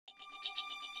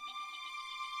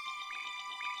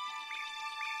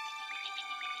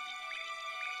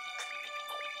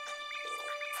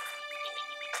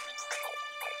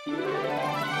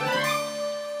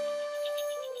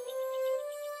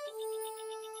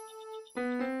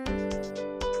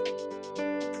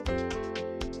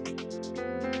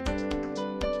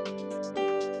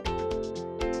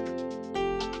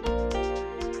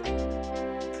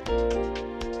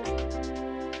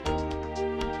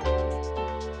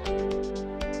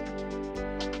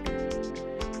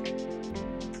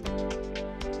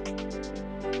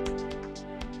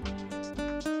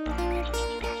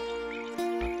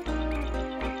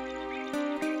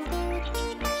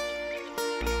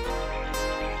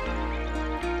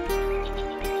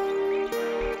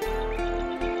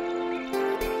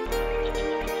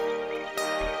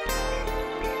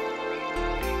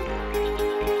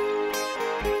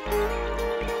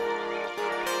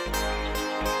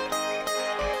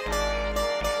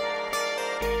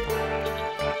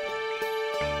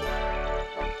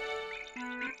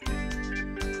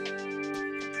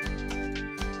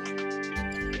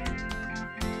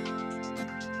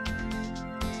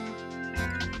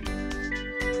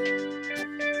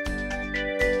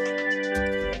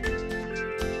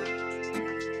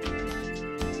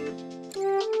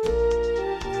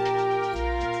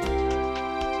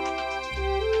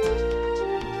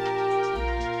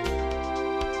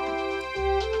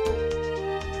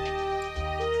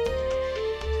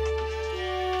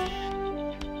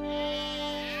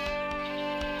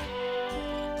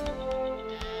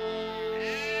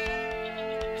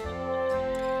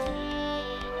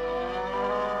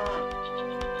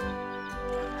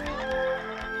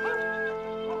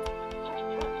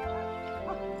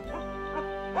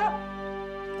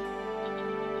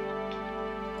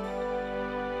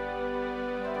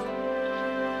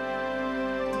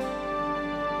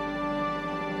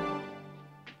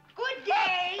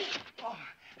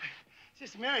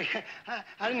Sister Mary,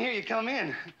 I didn't hear you come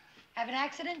in. Have an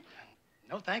accident?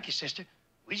 No, thank you, sister.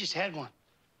 We just had one.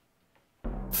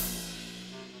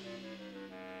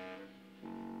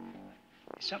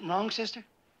 Is something wrong, sister?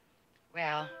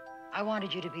 Well, I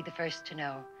wanted you to be the first to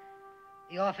know.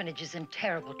 The orphanage is in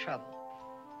terrible trouble.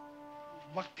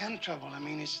 What kind of trouble? I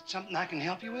mean, is it something I can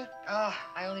help you with? Oh,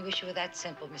 I only wish it were that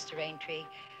simple, Mr. Raintree.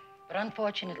 But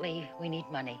unfortunately, we need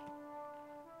money.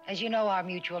 As you know, our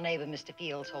mutual neighbor, Mr.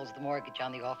 Fields, holds the mortgage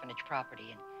on the orphanage property.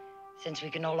 And since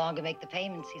we can no longer make the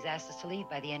payments, he's asked us to leave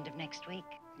by the end of next week.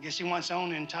 I guess he wants to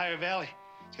own the entire valley.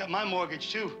 He's got my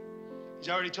mortgage, too. He's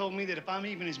already told me that if I'm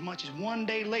even as much as one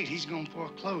day late, he's going to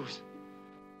foreclose.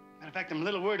 Matter of fact, I'm a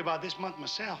little worried about this month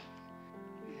myself.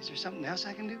 Is there something else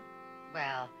I can do?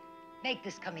 Well, make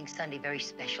this coming Sunday very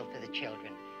special for the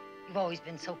children. You've always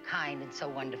been so kind and so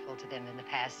wonderful to them in the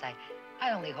past.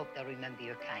 I only hope they'll remember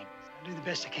your kindness. I'll do the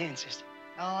best I can, sister.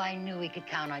 Oh, I knew we could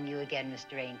count on you again,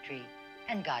 Mr. Raintree.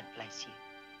 And God bless you.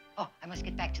 Oh, I must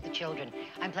get back to the children.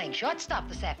 I'm playing shortstop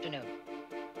this afternoon.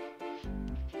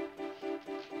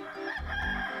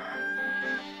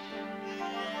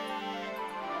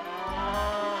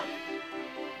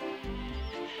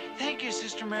 Thank you,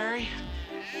 Sister Mary.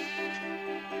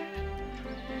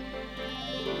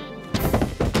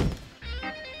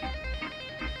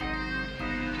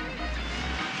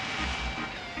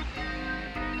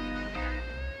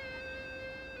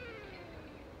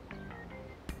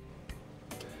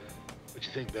 What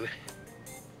you think, Billy?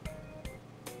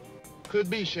 Could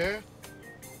be, Sheriff.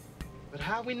 But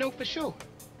how we know for sure?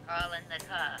 Call in the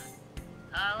car.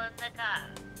 Call in the car.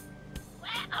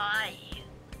 Where are you?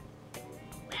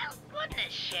 Well,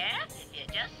 goodness, Sheriff, if you're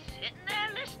just sitting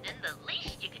there listening, the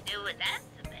least you can do is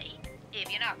answer me. If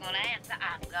you're not going to answer,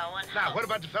 I'm going home. Now, what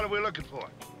about the fellow we're looking for?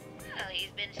 Well, he's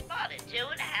been spotted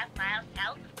 2.5 miles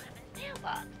south of Clemens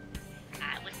Mailbox.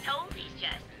 I was told he's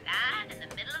just lying in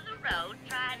the middle of the road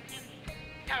trying to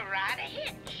ride a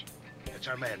hitch. That's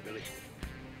our man, Billy.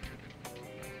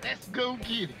 Let's go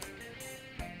get him.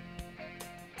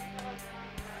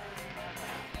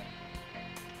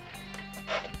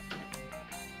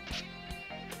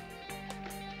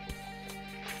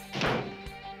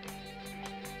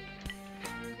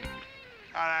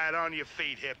 All right, on your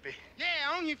feet, hippie.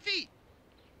 Yeah, on your feet.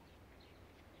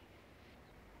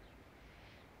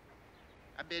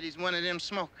 I bet he's one of them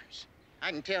smokers.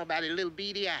 I can tell by the little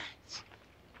beady eyes.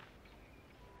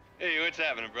 Hey, what's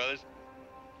happening, brothers?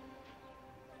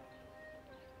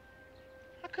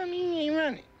 How come you ain't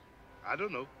running? I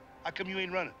don't know. How come you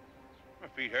ain't running? My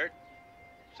feet hurt.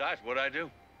 Besides, what'd I do?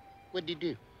 What'd you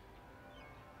do?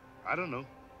 I don't know.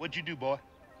 What'd you do, boy?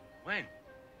 When?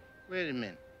 Wait a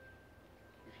minute.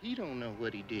 If he don't know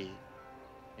what he did,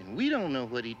 and we don't know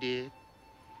what he did,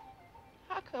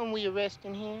 how come we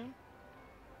arresting him?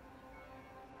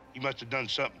 He must have done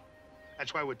something.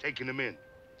 That's why we're taking him in.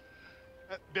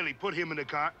 Billy, put him in the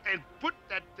car and put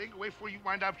that thing away before you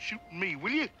wind up shooting me,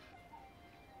 will you?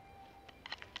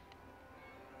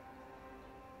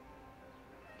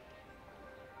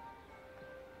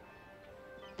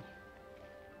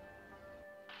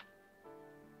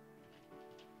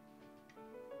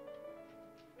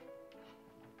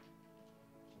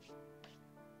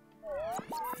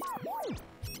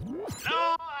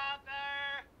 Hello out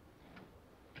there.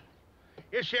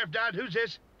 Yes, Sheriff Dodd, who's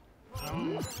this?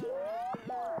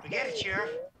 Forget it, Sheriff.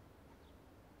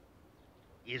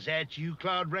 Is that you,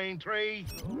 Claude Raintree?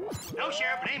 No,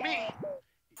 Sheriff, it ain't me.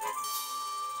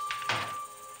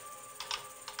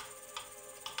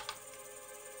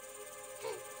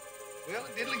 Well,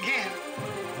 it did it again.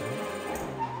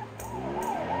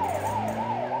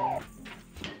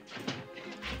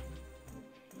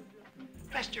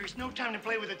 Lester, it's no time to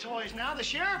play with the toys now. The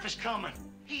sheriff is coming.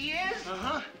 He is?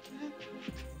 Uh-huh.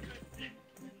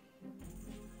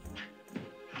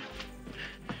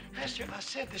 Lester, I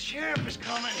said the sheriff is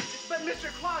coming. But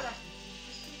Mr. Claude,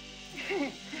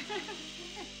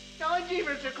 Oh, gee,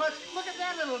 Mr. Claude, look at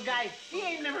that little guy. He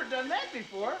ain't never done that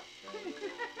before.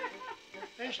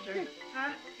 Lester,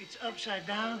 huh? It's upside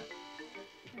down.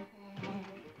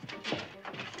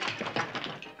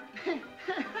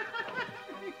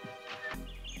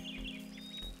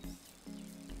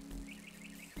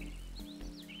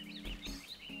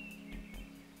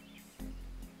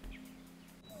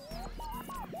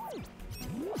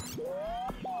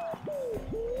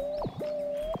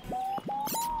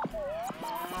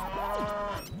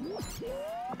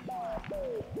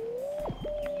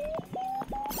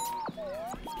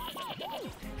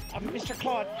 Mr.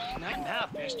 Claude. Not now,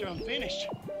 Lester. I'm finished.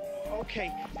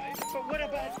 Okay, but what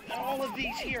about all of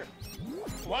these here?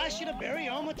 Why should I bury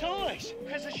all my toys?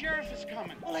 Because the sheriff is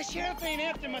coming. Well, the sheriff ain't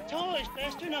after my toys,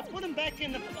 Lester. Now put them back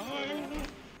in the barn.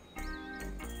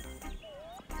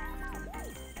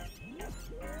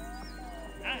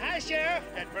 Hi, Sheriff.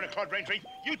 That brother Claude Raintree,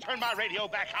 you turn my radio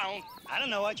back on. I don't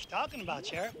know what you're talking about,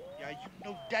 Sheriff. Yeah, you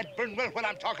know that burn well what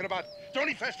I'm talking about. Don't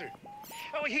he, Fester?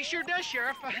 Oh, he sure does,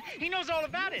 Sheriff. He knows all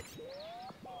about it.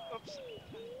 Oops.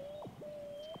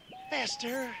 Lester.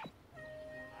 I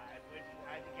wouldn't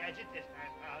try to catch it this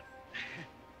time, pal.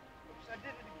 Oops, I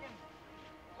did it again.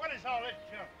 What is all this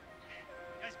junk?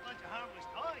 Just a bunch of harmless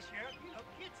toys, Sheriff. You know,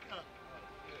 kid stuff.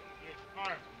 It's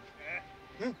harmless,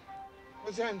 huh?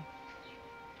 What's that?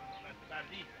 That's about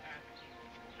it either,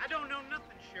 huh? I don't know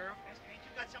nothing, Sheriff. Lester, ain't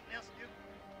you got something else to do?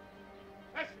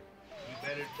 Fester, you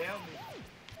better tell me.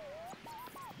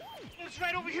 It's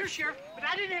right over here, Sheriff. But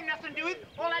I didn't have nothing to do with it.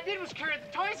 All I did was carry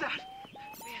the toys out.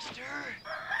 Lester.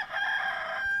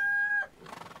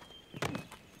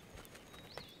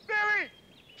 Billy,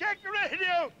 check the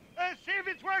radio and see if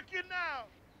it's working now.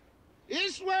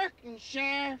 It's working,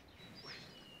 Sheriff.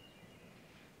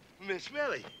 Miss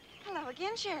Millie. Hello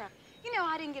again, Sheriff. You know,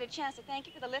 I didn't get a chance to thank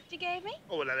you for the lift you gave me.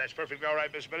 Oh, well, now, that's perfectly all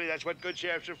right, Miss Millie. That's what good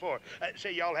sheriffs are for.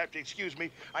 Say, y'all have to excuse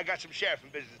me. I got some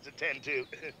sheriffing business to tend to.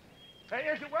 Hey,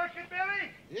 is it working,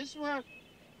 Billy? It's working.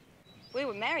 If we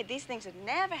were married, these things would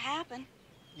never happen.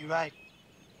 You're right.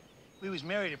 If we was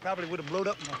married, it probably would have blowed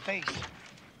up in my face.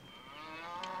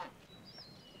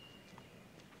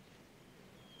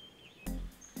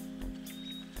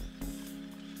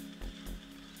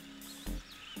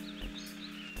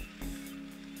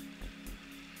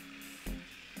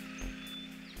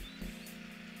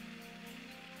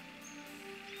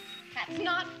 That's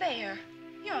not fair.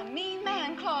 You're a mean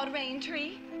man, Claude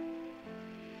Raintree.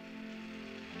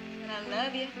 But I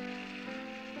love you.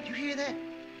 Did you hear that?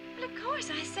 Well, of course,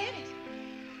 I said it.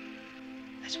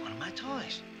 That's one of my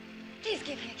toys. Please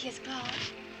give me a kiss,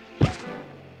 Claude.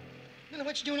 Millie,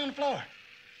 what you doing on the floor?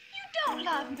 You don't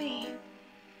love me.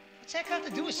 What's that got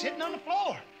to do with sitting on the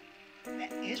floor?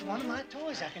 That is one of my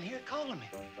toys. I can hear it calling me.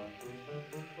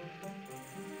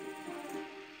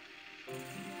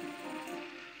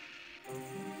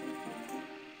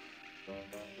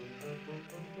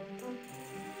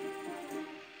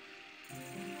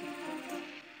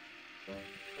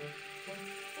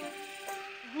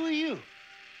 Who are you?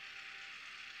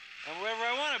 I'm wherever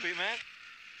I want to be, man.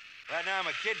 Right now, I'm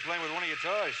a kid playing with one of your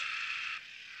toys.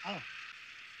 Oh.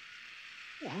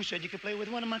 Well, who said you could play with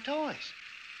one of my toys?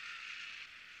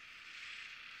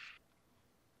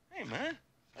 Hey, man,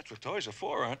 that's what toys are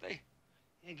for, aren't they?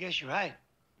 I guess you're right.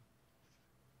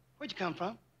 Where'd you come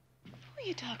from? Who are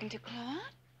you talking to, Claude?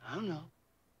 I don't know.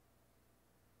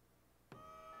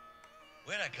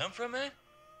 Where'd I come from, man?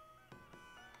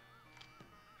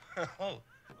 Oh,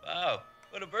 wow.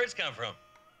 Where'd the birds come from?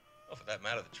 Oh, for that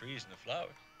matter, the trees and the flowers.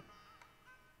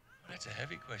 Well, that's a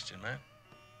heavy question, man.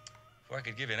 Before I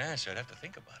could give you an answer, I'd have to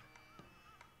think about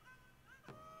it.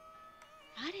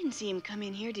 I didn't see him come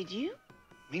in here, did you?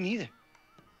 Me neither.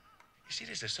 You see,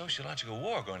 there's a sociological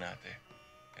war going out there,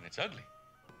 and it's ugly.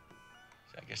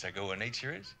 So I guess I go where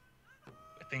nature is,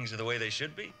 where things are the way they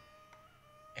should be,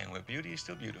 and where beauty is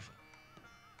still beautiful,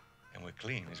 and where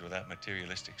clean is without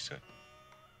materialistic soot.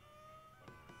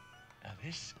 Now,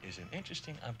 this is an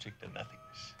interesting object of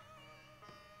nothingness.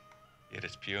 Yet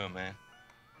it's pure, man,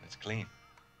 and it's clean,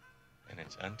 and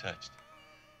it's untouched.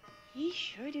 He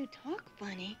sure do talk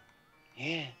funny.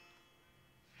 Yeah.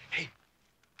 Hey,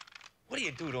 what do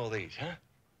you do with all these, huh?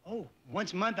 Oh,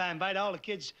 once a month I invite all the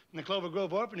kids from the Clover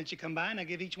Grove orphanage to come by, and I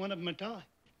give each one of them a toy.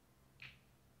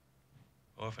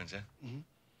 Orphans, huh? Mm-hmm.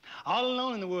 All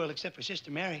alone in the world except for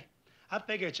Sister Mary. I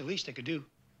figure it's the least I could do.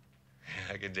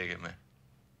 I can dig it, man.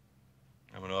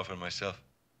 I'm an orphan myself.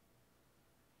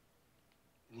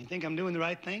 You think I'm doing the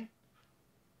right thing?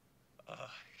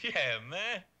 Yeah,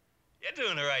 man. You're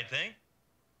doing the right thing.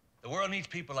 The world needs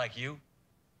people like you.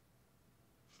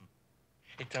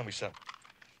 Hey, tell me something.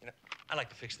 You know, I like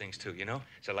to fix things too, you know?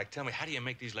 So, like, tell me, how do you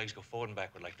make these legs go forward and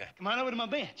backward like that? Come on over to my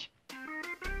bench.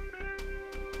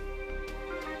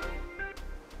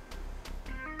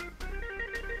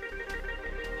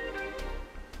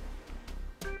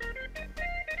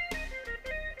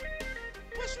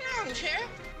 What's wrong, Sheriff?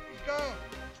 He's gone.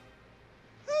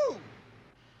 Who?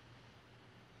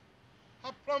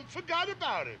 I plumb forgot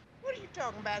about him. What are you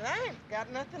talking about? I ain't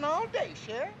got nothing all day,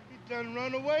 Sheriff. He done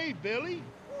run away, Billy.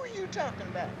 Who are you talking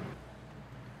about?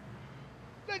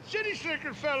 That city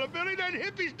slicker fella, Billy, that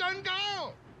hippie's done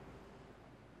gone.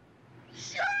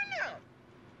 Sure enough.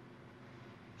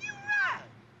 You right.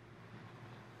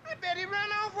 I bet he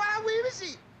run off while we was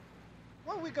eating.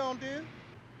 What we gonna do?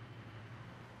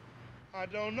 I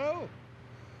don't know.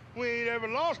 We ain't ever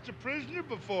lost a prisoner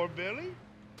before, Billy.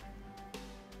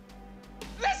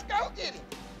 Let's go get him.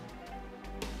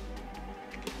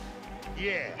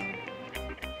 Yeah.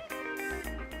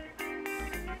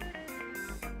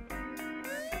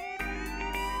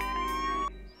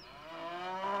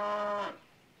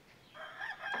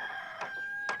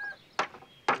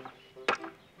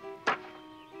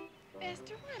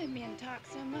 Esther, why do men talk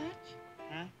so much?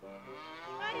 Huh?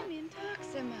 Why do men talk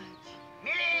so much?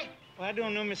 Millie! Well, I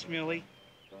don't know, Miss Millie.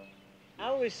 I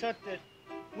always thought that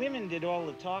women did all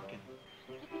the talking.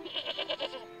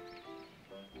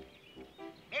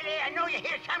 Millie, I know you're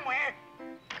here somewhere,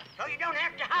 so you don't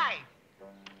have to hide.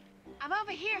 I'm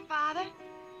over here, Father.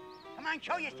 Come on,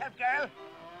 show yourself, girl.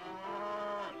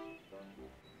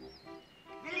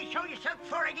 Millie, show yourself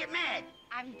before I get mad.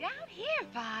 I'm down here,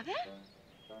 Father.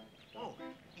 Oh,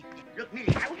 look,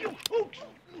 Millie, how you...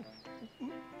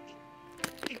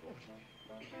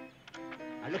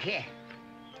 Now, look here.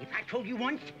 If I told you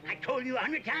once, I told you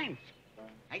 100 times.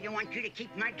 I don't want you to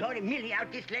keep my daughter Millie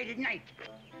out this late at night.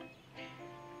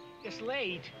 It's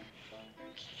late.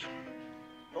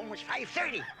 Almost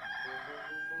 5:30.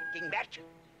 Dingbat.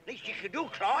 Least you could do,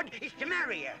 Claude, is to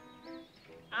marry her.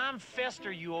 I'm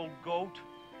Fester, you old goat.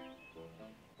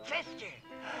 Fester.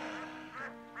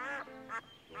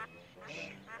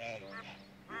 Well.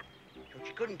 So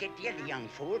she couldn't get the other young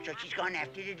fool, so she's gone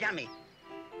after the dummy.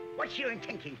 What's your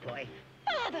intention, boy?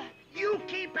 Father! You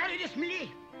keep out of this,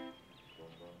 Millie.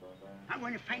 I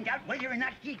want to find out whether or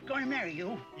not he's going to marry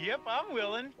you. Yep, I'm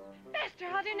willing. Esther,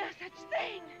 I'll do no such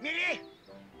thing. Millie,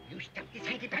 you stop this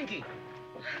hanky-panky.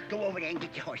 Go over there and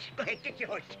get your horse. Go ahead, get your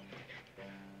horse.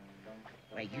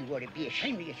 Why, you ought to be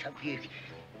ashamed of yourself, you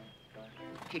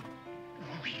kid.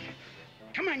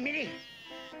 Come on, Millie.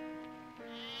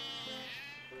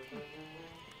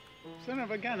 Son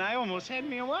of a gun, I almost had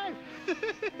me a wife.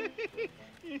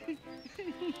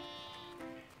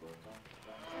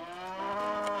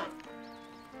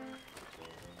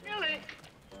 Millie!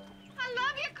 I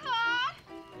love you, Claude.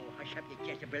 Oh, hush up, you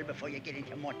Jezebel, before you get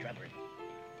into more trouble.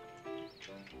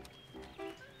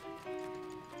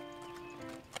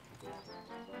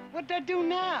 What'd I do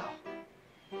now?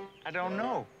 I don't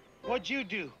know. What'd you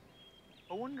do?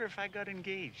 I wonder if I got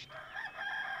engaged.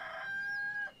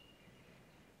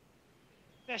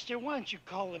 Esther, why don't you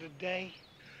call it a day?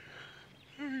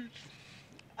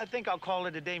 I think I'll call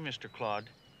it a day, Mr. Claude.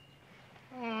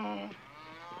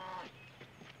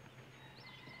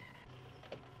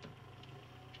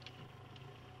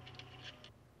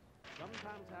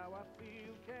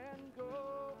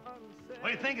 What do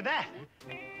you think of that?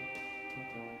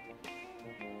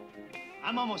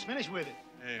 I'm almost finished with it.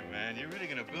 Hey, man, you really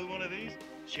gonna build one of these?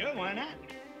 Sure, why not?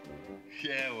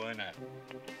 Yeah, why not?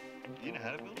 You know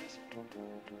how to build this?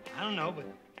 I don't know, but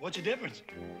what's the difference?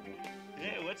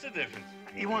 Yeah, what's the difference?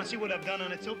 You want to see what I've done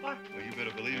on it so far? Well, you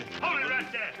better believe it. Hold it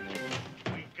right there.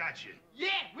 We got you. Yeah,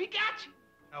 we got you.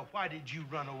 Now, why did you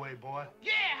run away, boy?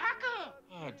 Yeah, how come?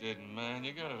 I didn't, man.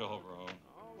 You got it all wrong.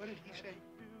 What did he say?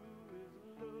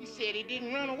 He said he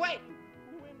didn't run away.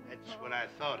 That's what I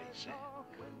thought he said.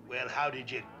 Well, how did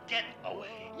you get away?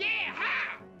 Yeah,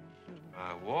 how?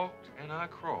 I walked and I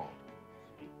crawled.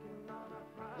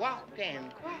 Walked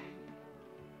and cried.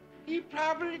 He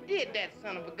probably did that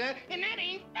son of a gun, and that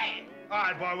ain't fair. All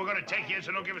right, boy, we're gonna take you in,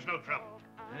 so don't give us no trouble.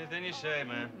 Anything you say,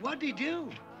 man. What'd he do?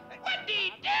 What did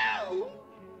he do?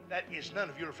 That is none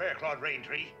of your affair, Claude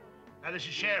Raintree. Now, this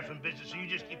is sheriff and business, so you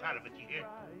just keep out of it, you hear?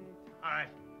 All right,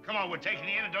 come on, we're taking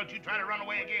you in, and don't you try to run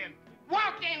away again.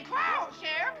 Walked and crawled,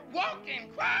 Sheriff. Walked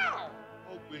and crawled.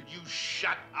 Oh, will you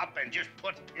shut up and just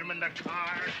put him in the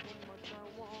car?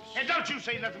 And don't you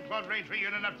say nothing, Claude Raintree. You're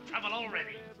in enough trouble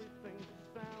already.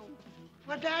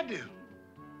 What'd I do?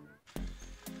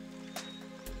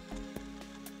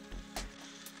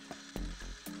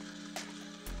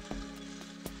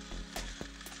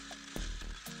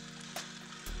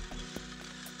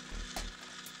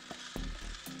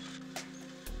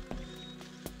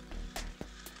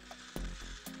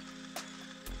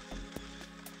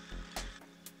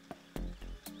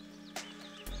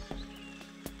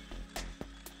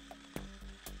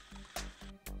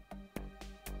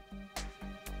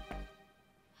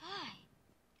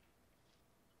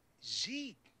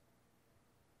 Zeke,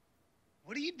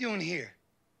 what are you doing here?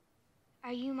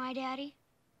 Are you my daddy?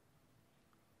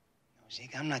 No,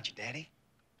 Zeke, I'm not your daddy.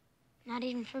 Not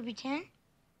even for pretend?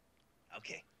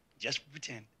 Okay, just for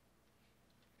pretend.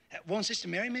 Won't Sister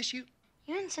Mary miss you?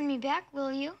 You won't send me back,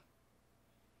 will you?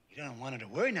 You don't want her to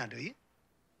worry now, do you?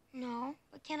 No,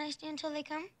 but can I stay until they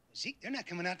come? Zeke, they're not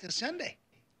coming out till Sunday.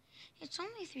 It's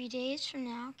only 3 days from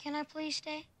now. Can I please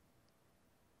stay?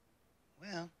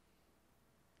 Well,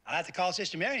 I'll have to call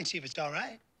Sister Mary and see if it's all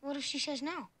right. What if she says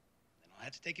no? Then I'll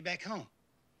have to take you back home.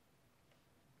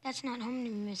 That's not home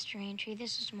to me, Mr. Raintree.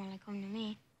 This is more like home to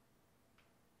me.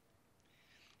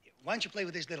 Why don't you play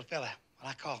with this little fella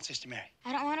while I call Sister Mary?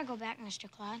 I don't want to go back, Mr.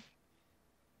 Claude.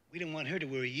 We don't want her to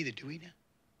worry either, do we now?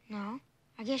 No.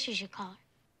 I guess you should call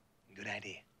her. Good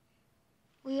idea.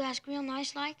 Will you ask real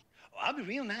nice like? Oh, I'll be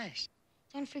real nice.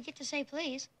 Don't forget to say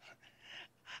please.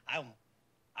 I won't.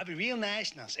 I'll be real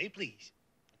nice and I'll say please.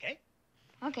 Okay?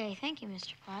 Okay, thank you,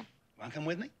 Mr. Claude. Want to come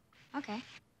with me? Okay.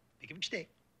 Pick up your stick.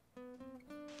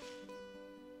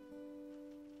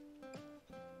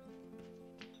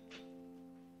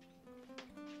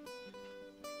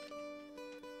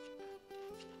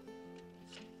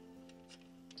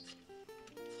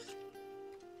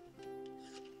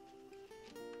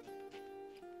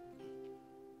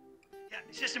 Yeah,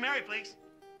 Sister Mary, please.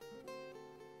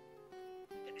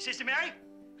 Sister Mary?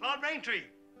 Claude Raintree.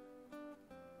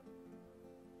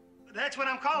 That's what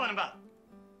I'm calling about.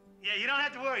 Yeah, you don't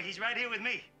have to worry. He's right here with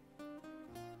me.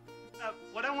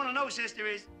 What I want to know, sister,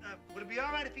 is would it be all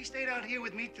right if he stayed out here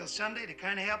with me till Sunday to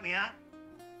kind of help me out?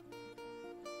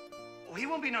 Oh, he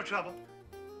won't be no trouble.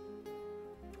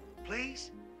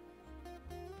 Please?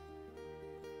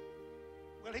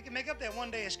 Well, he can make up that one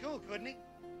day of school, couldn't he?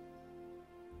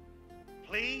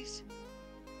 Please?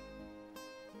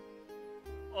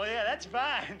 Oh, yeah, that's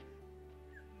fine.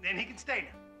 Then he can stay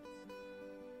now.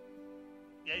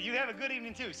 Yeah, you have a good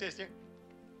evening, too, sister.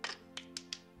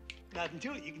 Nothing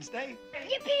to it. You can stay.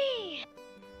 Yippee!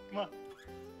 Come on.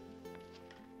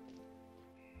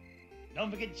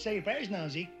 Don't forget to say your prayers now,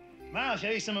 Zeke. Tomorrow I'll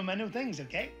show you some of my new things,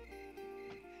 okay?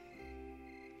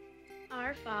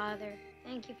 Our Father,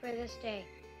 thank you for this day.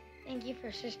 Thank you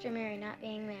for Sister Mary not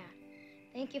being mad.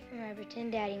 Thank you for my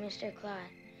pretend daddy, Mr. Claude.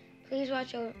 Please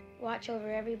watch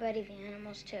over everybody, the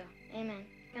animals, too. Amen.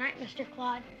 Good night, Mr.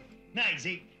 Claude. Night,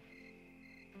 Zeke.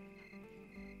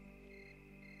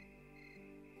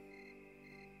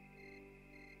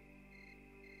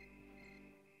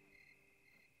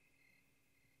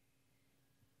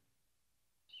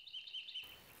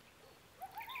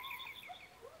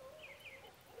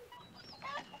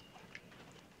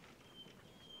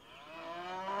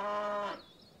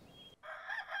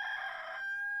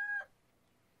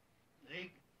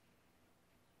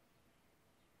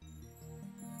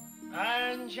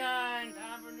 Rise and shine,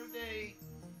 time for a new day.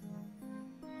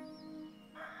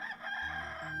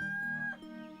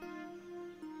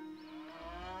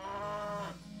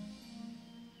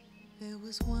 There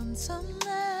was once a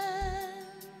man,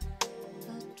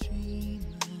 a dreamer.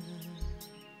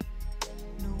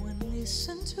 No one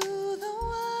listened to the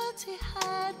words he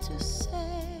had to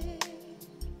say.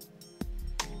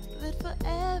 But for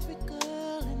every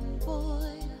girl and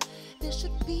boy, there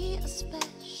should be a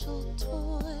special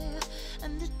toy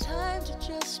and a time to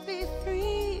just be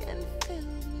free and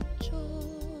filled with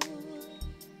joy.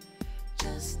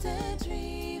 Just a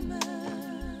dream.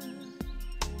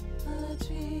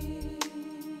 dream.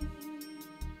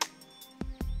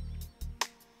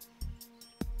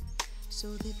 So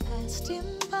they passed him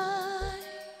by,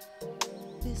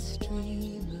 this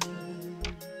dreamer.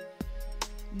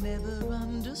 Never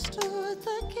understood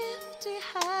the gift he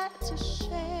had to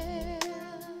share.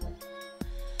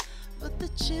 But the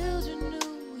children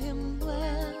knew him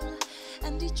well,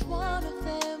 and each one of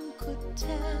them could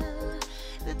tell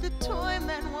that the toy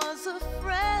man was a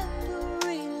friend who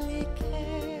really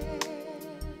cared.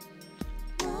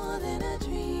 More than a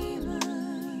dreamer,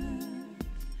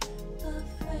 a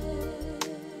friend.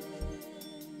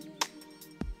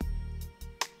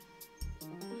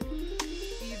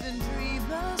 Even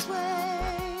dreamers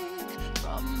wake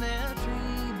from their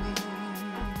dreaming,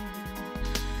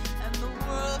 and the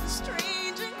world is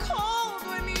strange and cold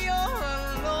when you're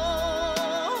alone.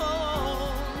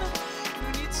 You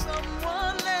need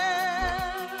someone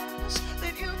else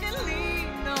that you can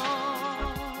lean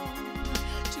on,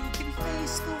 to can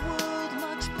face the world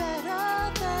much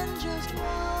better than just one.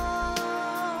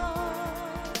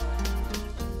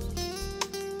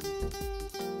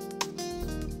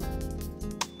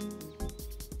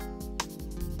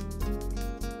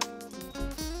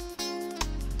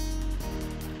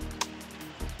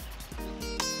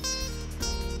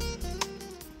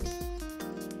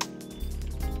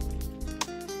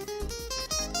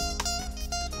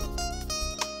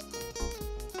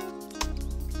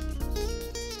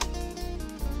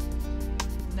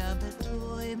 Now the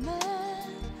toy man,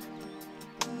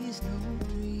 he's no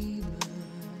dreamer,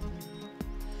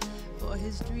 for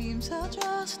his dreams are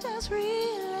just as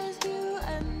real as you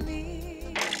and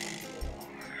me.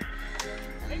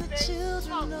 And the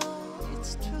children know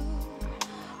it's true,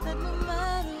 that no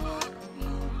matter what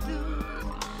you do,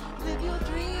 live your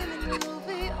dream and you'll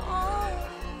be all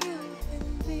you can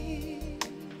be.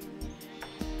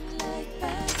 Like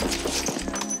that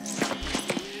dreamer,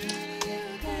 you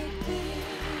can be.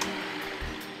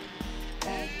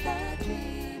 Like that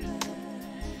dreamer,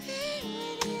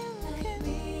 you can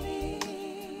be.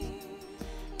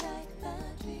 Like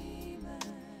that dreamer,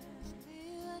 be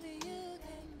what you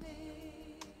can be.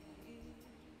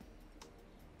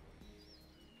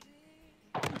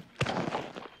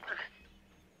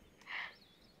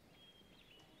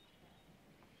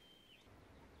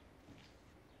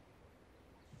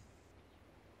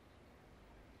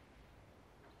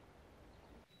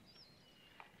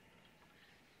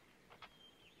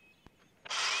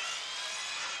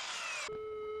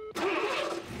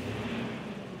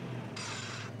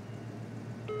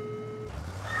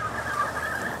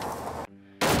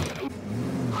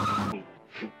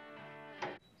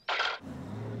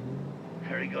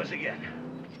 There he goes again.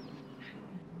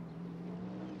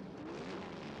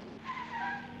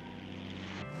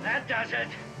 That does it.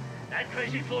 That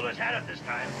crazy fool has had it this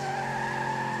time.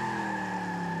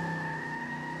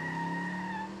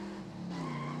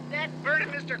 That bird,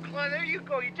 Mr. Claude, there you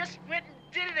go. You just went and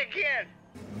did it again.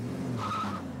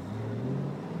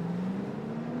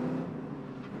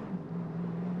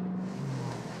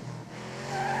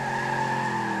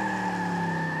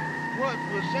 What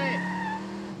was that?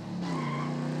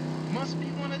 Must be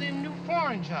one of them new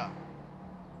foreign jobs.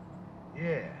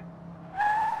 Yeah.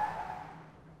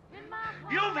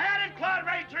 You've had it, Claude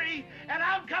Raintree, and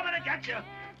I'm coming to get you.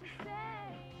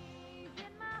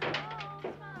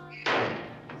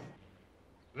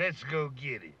 Let's go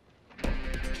get it.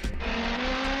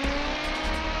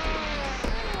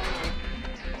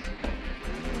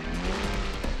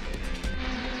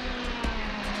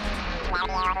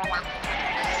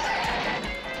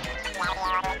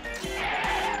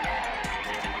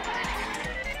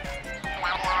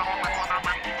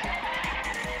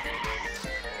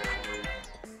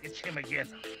 It's him again.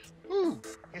 Ooh,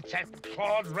 it's that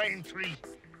Claude Raintree.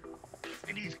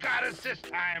 And he's got us this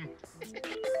time.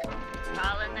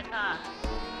 Call in the car.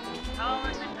 Call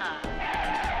in the car.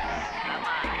 Come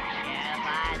on, Cheryl.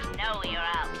 I know you're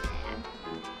out there.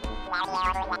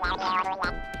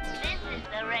 This is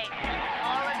the Raintree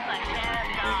calling for Sheriff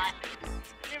Ron.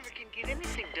 Never can get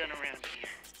anything done around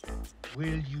here.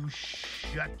 Will you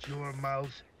shut your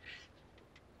mouth?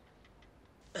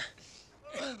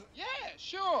 Yeah,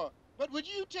 sure. But would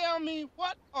you tell me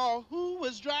what or who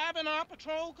was driving our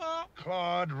patrol car?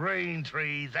 Claude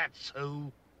Raintree, that's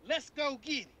who. Let's go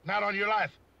get it. Not on your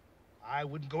life. I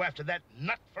wouldn't go after that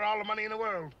nut for all the money in the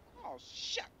world. Oh,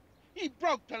 shucks. He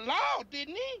broke the law,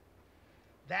 didn't he?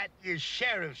 That is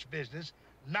sheriff's business,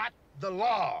 not the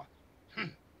law.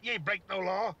 You ain't break no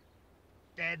law.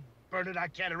 Dad burn it, I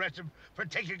can't arrest him for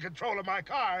taking control of my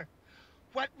car.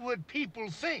 What would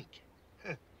people think?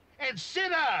 And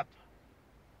sit up.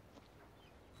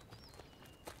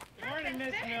 Morning,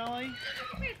 Miss Millie.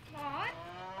 Where's Claude?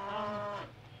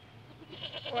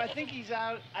 Well, I think he's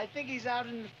out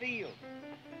in the field.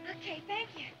 Okay, thank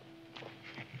you.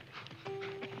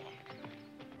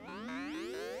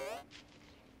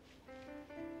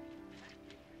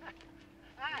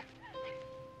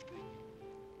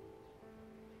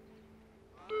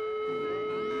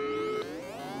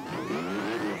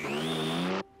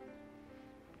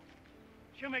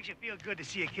 Sure makes you feel good to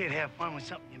see a kid have fun with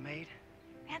something you made.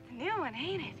 That's a new one,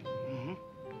 ain't it? Mm-hmm.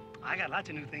 I got lots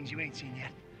of new things you ain't seen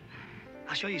yet.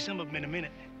 I'll show you some of them in a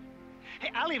minute.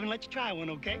 Hey, I'll even let you try one,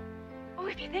 okay? Oh,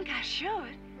 if you think I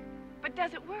should. But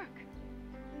does it work?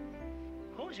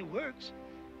 Of course it works.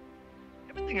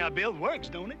 Everything I build works,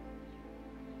 don't it?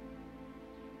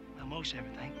 Well, most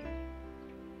everything.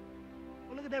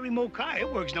 Well, look at that remote car.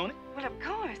 It works, don't it? Well, of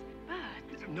course, but...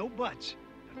 There's no buts.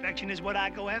 Perfection is what I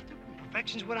go after, and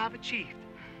perfection's what I've achieved.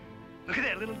 Look at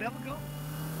that little devil go.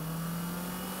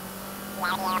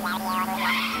 Well?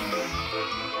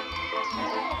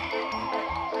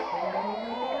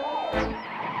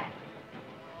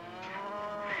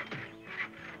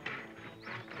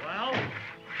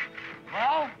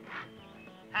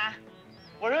 Huh?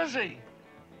 Where is he?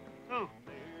 Who?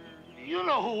 You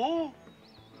know who.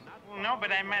 Well, no,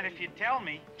 but I meant if you'd tell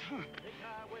me.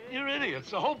 You're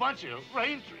idiots, a whole bunch of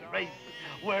Raintree.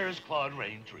 Where's Claude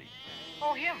Raintree?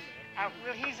 Oh, him.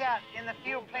 Well, he's out in the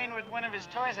field playing with one of his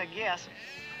toys, I guess.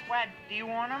 What, do you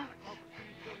want him?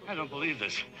 I don't believe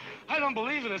this. I don't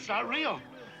believe it. It's not real.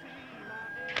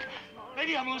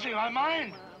 Maybe I'm losing my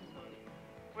mind.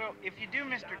 Well, if you do,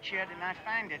 Mr. Chet, and I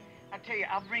find it, I'll tell you,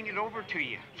 I'll bring it over to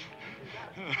you.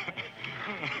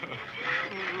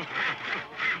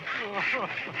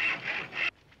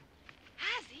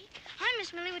 Ozzy? Hi,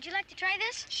 Miss Millie. Would you like to try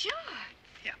this? Sure.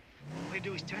 Yeah. All you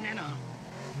do is turn that on.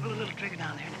 Pull a little trigger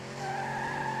down there.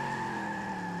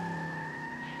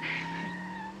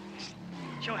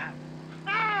 Show how.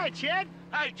 Hi, Chet.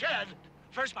 Hi, Ted.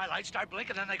 First my lights start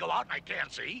blinking, then they go out and I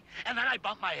can't see. And then I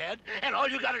bump my head, and all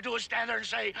you gotta do is stand there and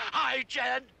say, "Hi,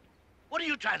 Ched." What are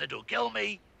you trying to do, kill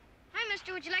me? Hi,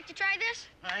 mister. Would you like to try this?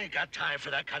 I ain't got time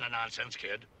for that kind of nonsense,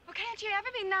 kid. Well, can't you ever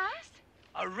be nice?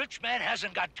 A rich man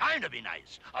hasn't got time to be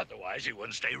nice. Otherwise, he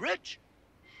wouldn't stay rich.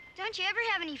 Don't you ever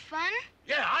have any fun?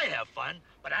 Yeah, I have fun,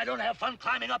 but I don't have fun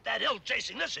climbing up that hill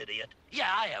chasing this idiot.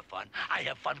 Yeah, I have fun. I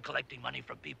have fun collecting money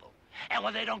from people. And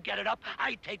when they don't get it up,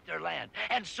 I take their land.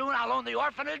 And soon I'll own the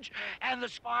orphanage and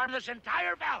this farm, this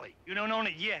entire valley. You don't own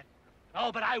it yet.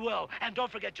 Oh, but I will. And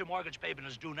don't forget your mortgage payment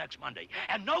is due next Monday.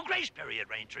 And no grace period,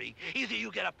 Raintree. Either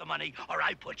you get up the money or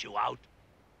I put you out.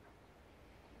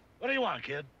 What do you want,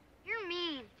 kid? You're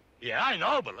mean. Yeah, I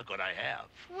know, but look what I have.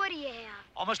 What do you have?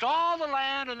 Almost all the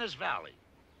land in this valley.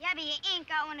 Yeah, but you ain't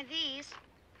got one of these.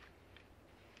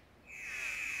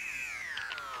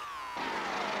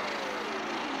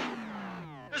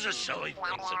 This is silly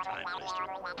things sometimes, mister.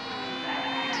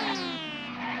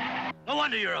 No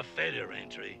wonder you're a failure,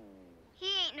 Raintree.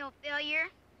 He ain't no failure.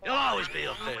 He'll always be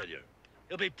a failure.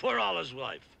 He'll be poor all his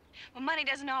life. Well, money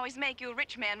doesn't always make you a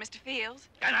rich man, Mr. Fields.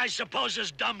 And I suppose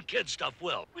this dumb kid stuff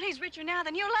will. Well, he's richer now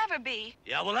than you'll ever be.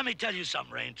 Yeah, well, let me tell you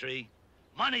something, Raintree.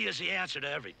 Money is the answer to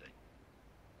everything.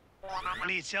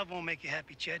 Money itself won't make you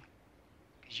happy, Chet.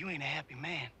 Because you ain't a happy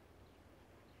man.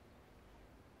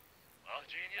 Well,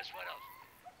 genius, what else?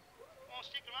 Well,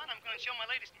 stick around. I'm going to show my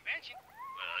latest invention.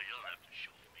 Well, you'll have to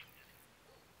show me.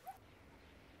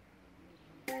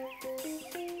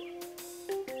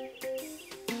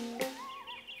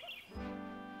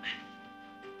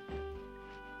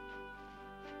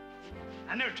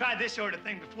 I never tried this sort of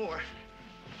thing before.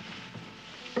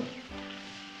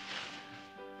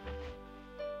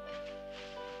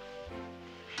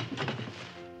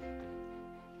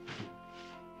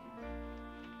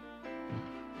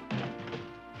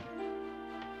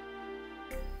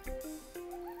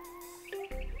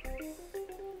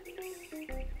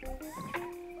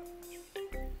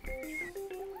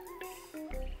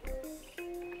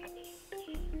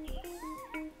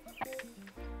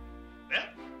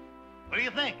 What do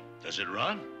you think? Does it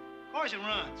run? Of course it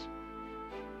runs.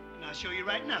 And I'll show you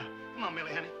right now. Come on,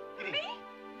 Millie, honey. Get in. Me?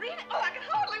 Really? Oh, I can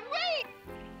hardly wait.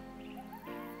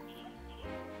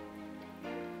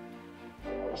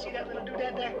 You see that little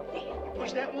doodad there? You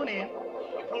push that one in.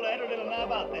 You pull that little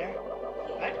knob out there.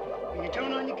 Right? When you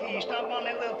turn on your key, you stomp on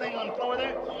that little thing on the floor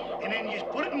there, and then you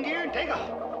just put it in gear and take off.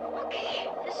 Okay,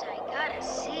 this I gotta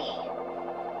see.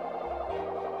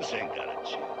 This ain't got a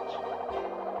chance.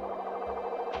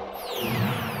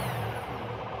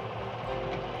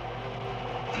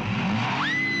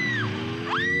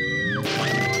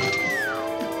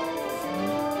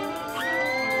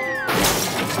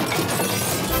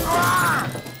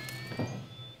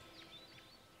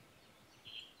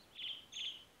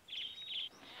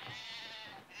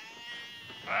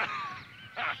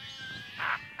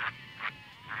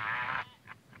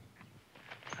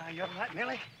 You all right,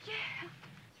 Millie? Yeah.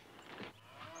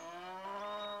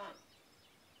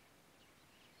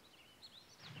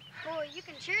 Boy, you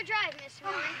can sure drive, Miss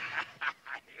Millie.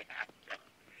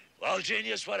 Well,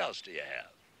 genius, what else do you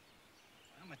have?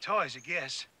 Well, my toys, I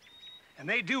guess. And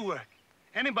they do work.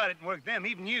 Anybody can work them,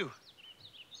 even you.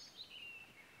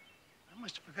 I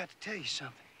must have forgot to tell you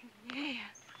something. Yeah.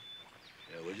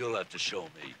 Yeah, well, you'll have to show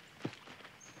me.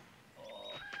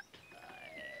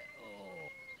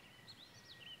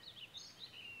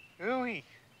 Ooh,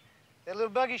 that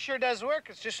little buggy sure does work.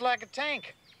 It's just like a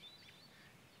tank.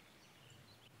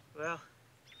 Well,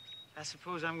 I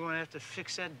suppose I'm going to have to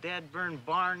fix that dad-burned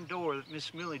barn door that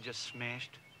Miss Millie just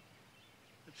smashed.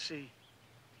 Let's see.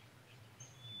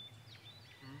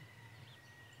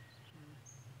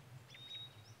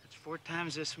 That's 4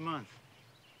 times this month.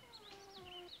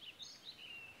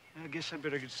 I guess I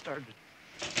better get started.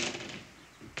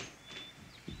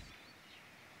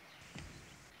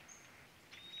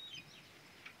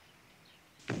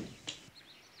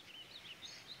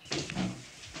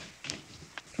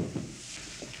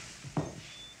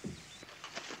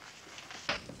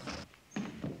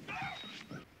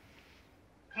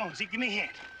 Come on, Zeke, give me a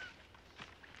hand.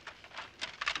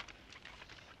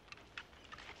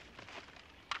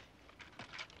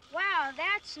 Wow,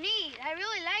 that's neat. I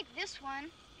really like this one.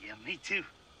 Yeah, me too.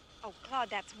 Oh, Claude,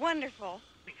 that's wonderful.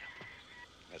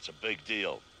 That's a big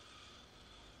deal.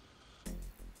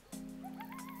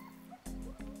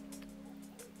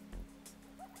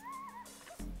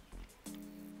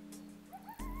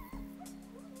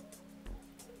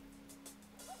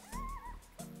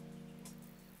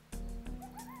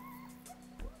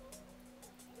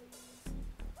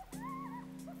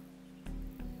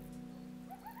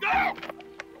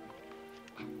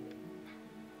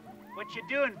 What you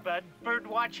doing, bud? Bird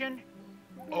watching?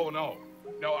 Oh, no.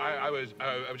 No, I was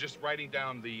just writing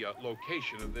down the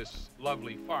location of this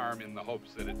lovely farm in the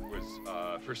hopes that it was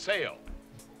for sale.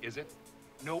 Is it?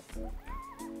 Nope.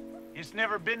 It's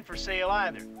never been for sale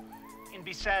either. And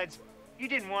besides, you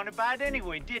didn't want to buy it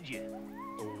anyway, did you?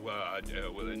 Oh, well,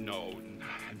 no,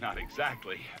 not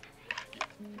exactly.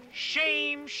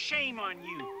 Shame, shame on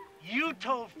you. You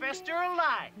told Fester a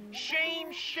lie.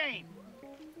 Shame, shame.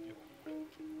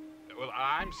 Well,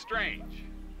 I'm strange.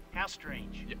 How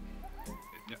strange? Yeah.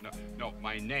 No,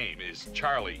 my name is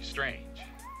Charlie Strange.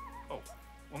 Oh,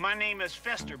 well, my name is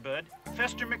Fester, bud.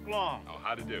 Fester McLong. Oh,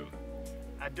 how to do?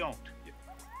 I don't. Yeah.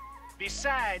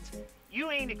 Besides,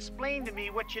 you ain't explained to me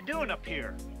what you're doing up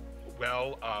here.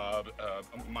 Well,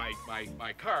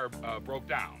 my car broke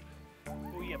down.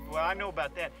 Oh, yeah, well, I know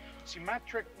about that. See, my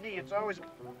trick knee, it's always...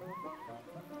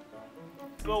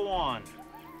 Go on.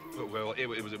 Well, it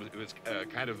was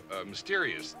kind of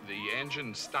mysterious. The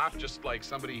engine stopped just like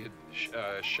somebody had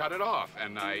shut it off,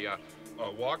 and I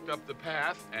walked up the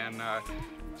path and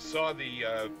saw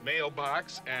the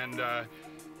mailbox, and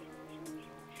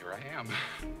here I am.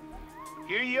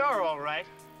 Here you are, all right.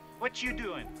 What you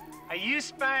doing? Are you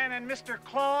spying on Mr.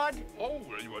 Claude? Oh,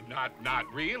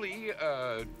 not really.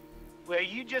 Well,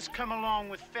 you just come along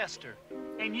with Fester,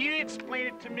 and you explain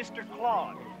it to Mr.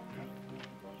 Claude.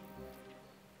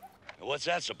 What's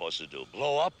that supposed to do?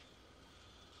 Blow up?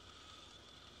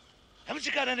 Haven't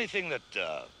you got anything that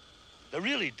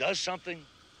really does something?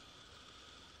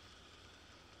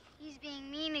 He's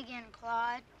being mean again,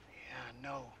 Claude. Yeah, I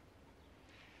know.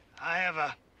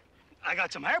 I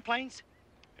got some airplanes.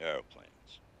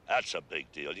 Airplanes. That's a big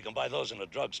deal. You can buy those in a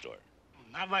drugstore.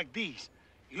 Not like these.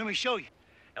 Let me show you.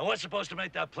 And what's supposed to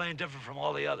make that plane different from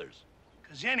all the others?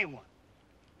 Because anyone,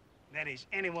 that is,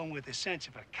 anyone with the sense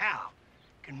of a cow,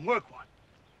 can work one.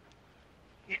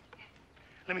 Yeah.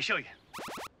 Let me show you.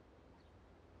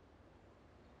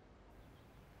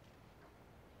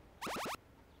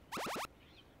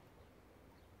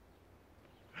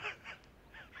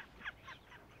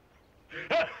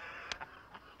 Can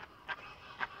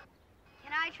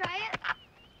I try it?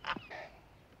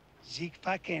 Zeke, if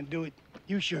I can't do it,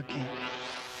 you sure can.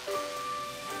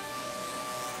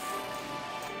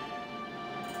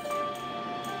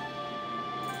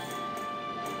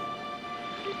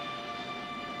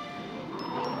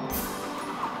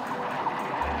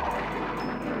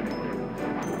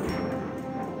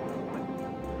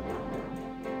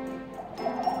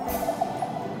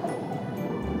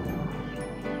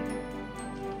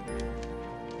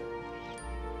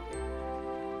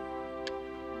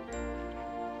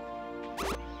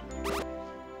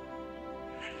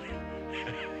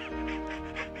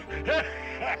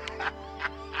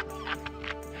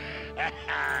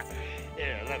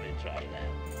 Here, let me try that.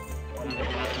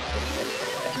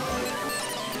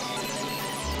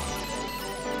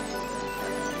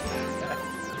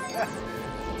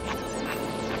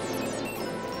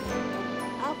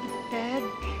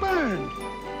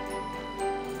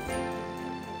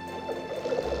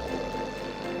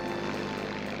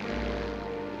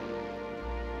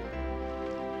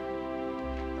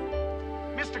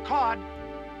 Mr. Claude,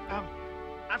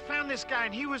 I found this guy,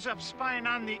 and he was up spying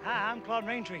on the... Hi, I'm Claude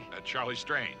Raintree. Charlie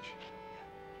Strange.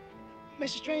 Mr.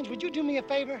 Strange, would you do me a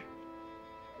favor?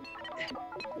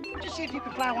 Would you see if you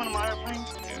could fly one of my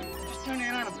airplanes? Yeah. Just turn it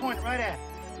on and point it right at it.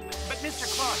 But Mr.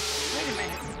 Claude, Wait a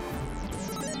minute.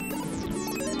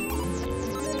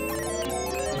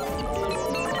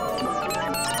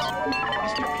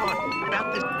 Mr. Claude,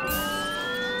 about this...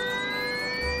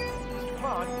 Mr.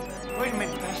 Claude, Wait a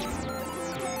minute, Pastor.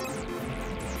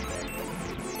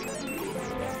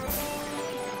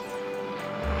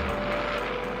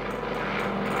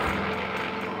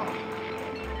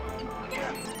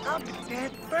 I'll be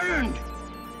dead burned.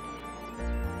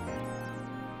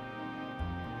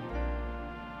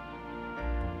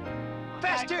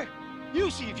 Faster! You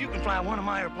see if you can fly one of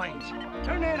my airplanes.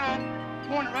 Turn that on,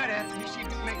 point it right at it, and you see if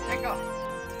you can make it take off.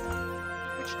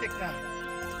 Put your stick down.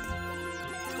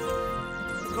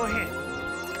 Go ahead.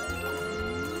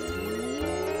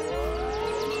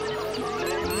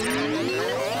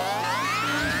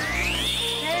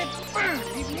 Dead burned!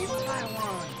 Even you fly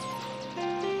one.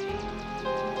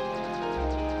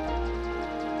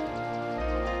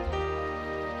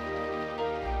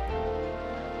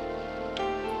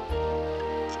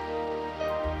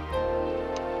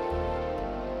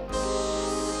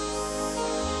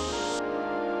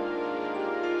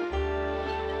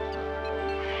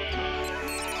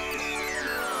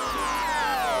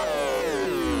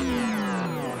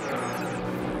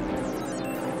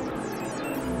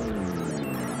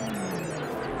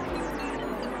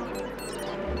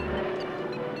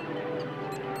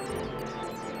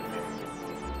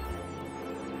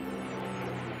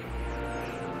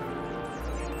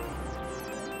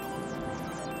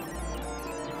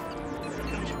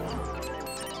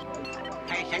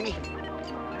 Hi, Sonny.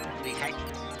 Sweetheart.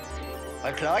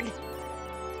 Well, Claude,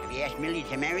 have you asked Millie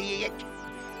to marry you yet?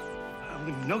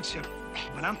 No, sir.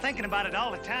 But I'm thinking about it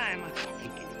all the time.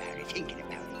 Thinking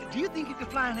about it. Do you think you could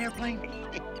fly an airplane?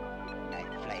 I'd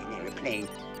fly an airplane.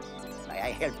 Why,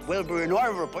 I helped Wilbur and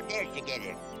Orville put theirs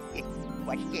together.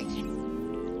 Watch this.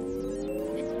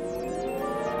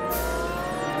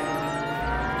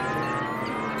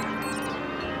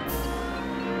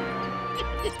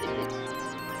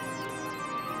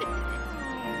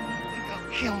 I'll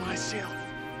kill myself.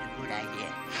 Good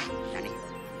idea, Sonny.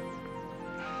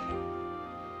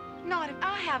 Not if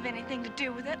I have anything to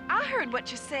do with it. I heard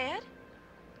what you said.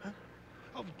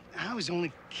 Oh, I was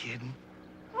only kidding.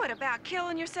 What about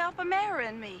killing yourself or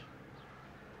marrying me?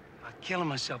 About killing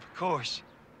myself, of course.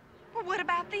 Well, what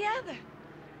about the other?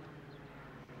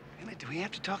 Millie, do we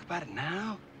have to talk about it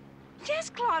now? Yes,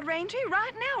 Claude Raintree,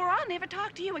 right now, or I'll never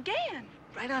talk to you again.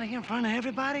 Right out here in front of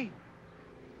everybody?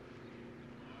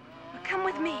 Well, come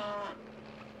with me.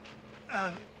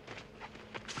 Hey,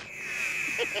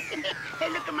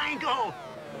 look at mine go.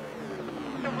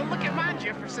 no, well, look at mine,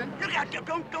 Jefferson. Look out,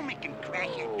 don't make him crash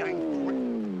that darn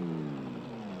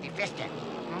fool. Hey, Vesta.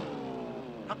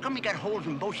 How come you got holes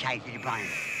in both sides of the barn?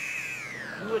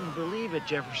 You wouldn't believe it,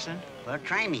 Jefferson. Well,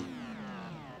 try me.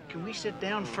 Can we sit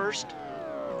down first?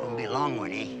 It's gonna be a long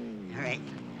one, eh? All right.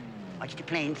 Watch the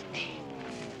planes.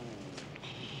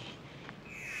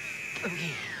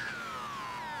 Okay.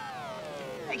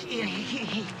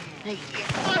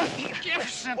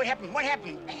 Jefferson! What happened? What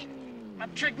happened? My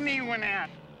trick knee went out.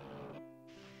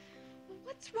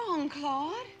 What's wrong,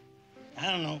 Claude?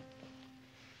 I don't know.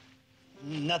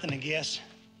 Nothing, I guess.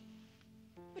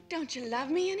 But don't you love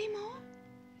me anymore?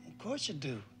 Of course you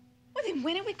do. Well, then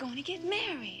when are we going to get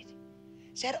married?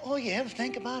 Is that all you ever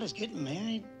think about is getting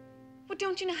married? Well,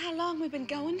 don't you know how long we've been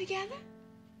going together?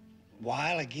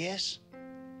 While, I guess.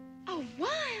 A while?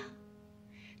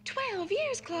 12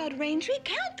 years, Claude Raintree.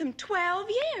 Count them, 12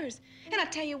 years. And I'll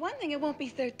tell you one thing, it won't be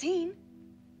 13.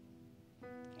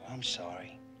 I'm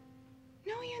sorry.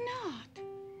 No, you're not.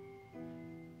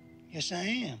 Yes, I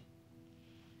am.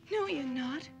 No, you're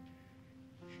not.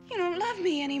 You don't love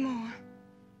me anymore.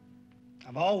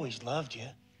 I've always loved you.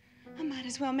 I might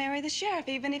as well marry the sheriff,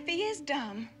 even if he is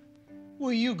dumb.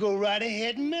 Well, you go right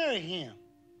ahead and marry him.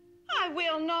 I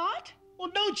will not. Well,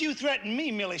 don't you threaten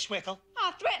me, Millie Swickle.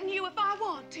 I'll threaten you if I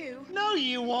want to. No,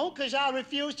 you won't, because I'll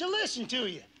refuse to listen to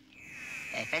you.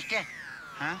 Hey, Festa,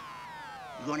 Huh?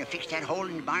 you going to fix that hole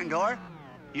in the barn door?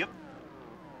 Yep.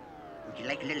 Would you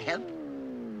like a little help?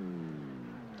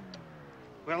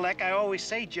 Well, like I always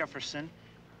say, Jefferson,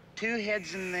 2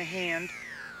 heads in the hand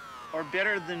are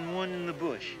better than 1 in the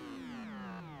bush.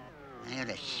 I ought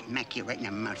to smack you right in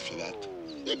the mouth for that.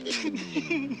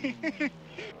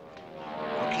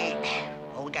 Okay,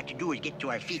 all we got to do is get to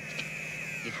our feet.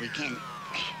 If we can.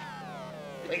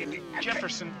 Wait a minute.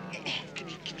 Jefferson, can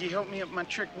you Could you help me up my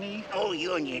trick knee? Oh,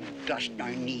 you and your dust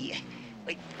darn knee.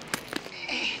 Wait.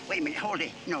 Wait a minute, hold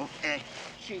it. No,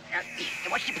 see,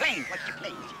 what's the plane? What's the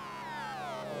plane?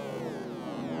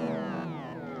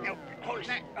 No, hold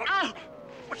it. Oh,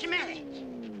 what's the matter?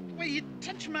 Well, you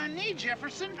touched my knee,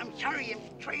 Jefferson. I'm sorry,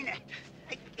 I'm trying to...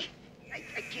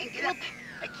 I can't get up.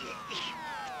 I can't...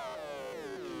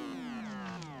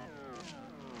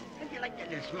 How'd you like that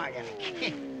little smart aleck?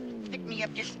 Pick me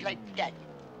up just like that.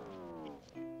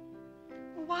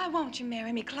 Why won't you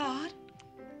marry me, Claude?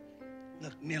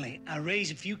 Look, Millie, I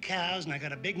raise a few cows and I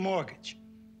got a big mortgage.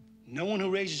 No one who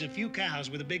raises a few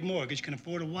cows with a big mortgage can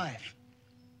afford a wife.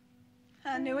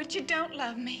 I knew it. You don't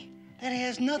love me. That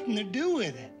has nothing to do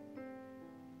with it.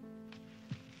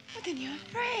 Well, then you're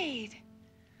afraid.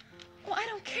 Oh, I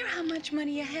don't care how much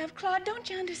money you have, Claude. Don't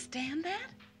you understand that?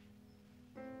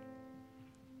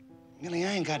 Millie,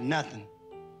 I ain't got nothing.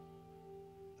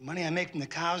 The money I make from the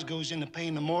cows goes into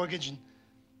paying the mortgage, and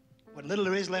what little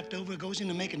there is left over goes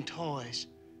into making toys.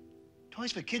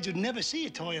 Toys for kids who'd never see a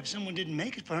toy if someone didn't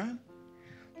make it for them.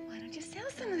 Why don't you sell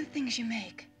some of the things you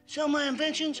make? Sell my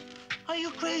inventions? Are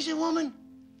you crazy, woman?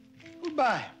 Who'd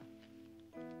buy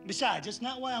 'em? Besides, that's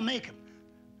not why I make them.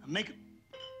 I make them...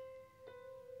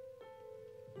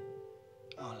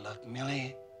 Oh, look,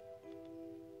 Millie.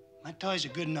 My toys are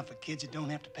good enough for kids that don't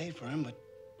have to pay for them, but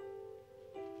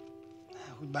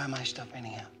who'd buy my stuff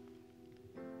anyhow?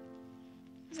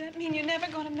 Does that mean you're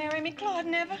never going to marry me, Claude?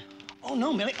 Never? Oh,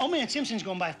 no, Millie. Old Man Simpson's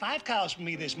going to buy 5 cows for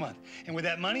me this month. And with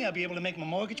that money, I'll be able to make my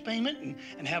mortgage payment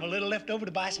and have a little left over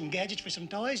to buy some gadgets for some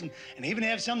toys and even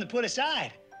have some to put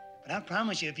aside. But I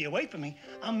promise you, if you wait for me,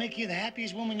 I'll make you the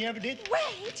happiest woman you ever did.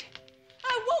 Wait!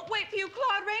 I won't wait for you,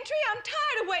 Claude Raintree. I'm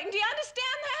tired of waiting. Do you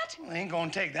understand that? Well, it ain't going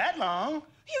to take that long.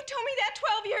 You told me that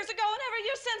 12 years ago and every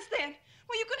year since then.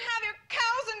 Well, you can have your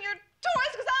cows and your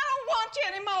toys because I don't want you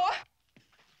anymore.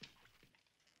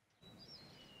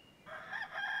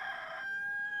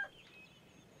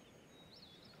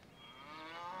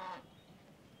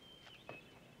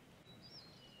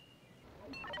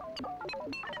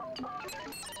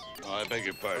 Oh, I beg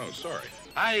your pardon. Oh, sorry.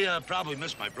 I probably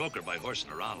missed my broker by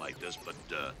horsing around like this, but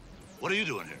what are you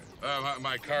doing here?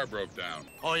 My car broke down.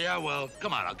 Oh, yeah? Well,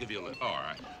 come on, I'll give you a lift. Oh, all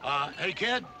right. Hey,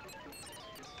 kid.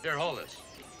 Here, hold this.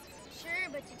 Sure,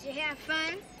 but did you have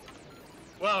fun?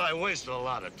 Well, I wasted a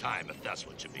lot of time, if that's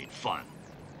what you mean, fun.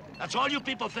 That's all you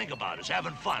people think about is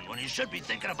having fun, when you should be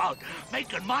thinking about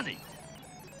making money.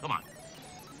 Come on.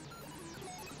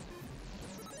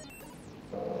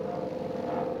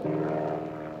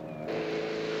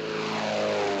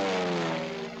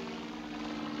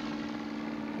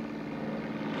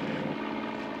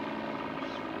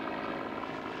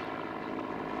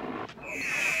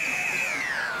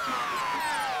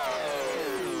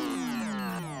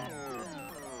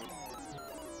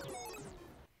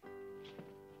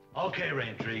 Okay,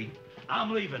 Raintree,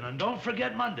 I'm leaving, and don't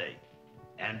forget Monday.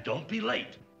 And don't be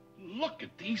late. Look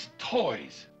at these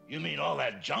toys. You mean all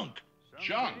that junk?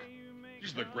 Junk?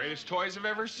 These are the greatest toys I've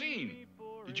ever seen.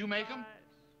 Did you make them?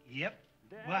 Yep.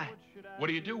 Why? What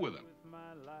do you do with them?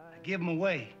 I give them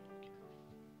away.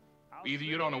 Either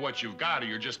you don't know what you've got or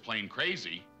you're just plain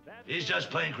crazy. He's just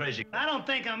plain crazy. I don't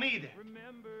think I'm either.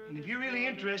 And if you're really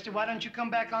interested, why don't you come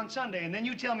back on Sunday, and then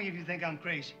you tell me if you think I'm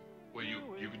crazy. Well,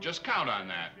 you can just count on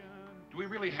that. Do we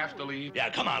really have to leave? Yeah,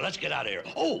 come on, let's get out of here.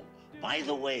 Oh, by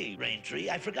the way, Raintree,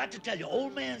 I forgot to tell you,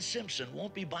 Old Man Simpson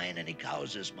won't be buying any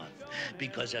cows this month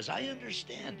because, as I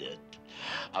understand it,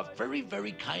 a very,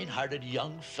 very kind-hearted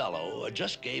young fellow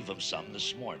just gave him some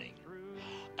this morning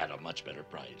at a much better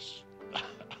price.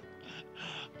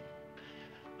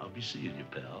 I'll be seeing you,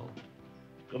 pal.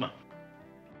 Come on.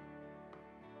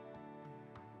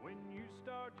 When you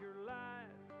start your life,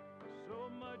 so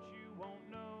much you won't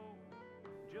know.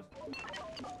 Just...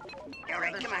 All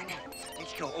right, come on.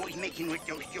 Let's go. Always making with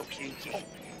those jokes, ain't you? Oh,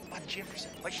 Bob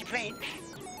Jefferson. What's she playing?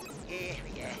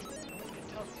 Yeah.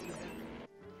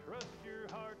 Trust your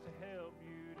heart to help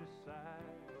you decide.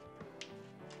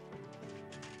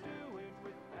 Do it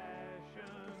with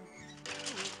passion.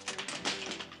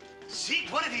 Zeke,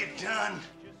 what have you done?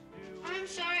 I'm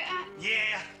sorry,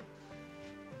 Yeah.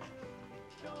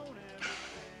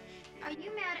 Are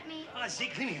you mad at me? Oh,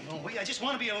 Zeke, leave me alone, will you? I just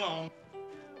want to be alone.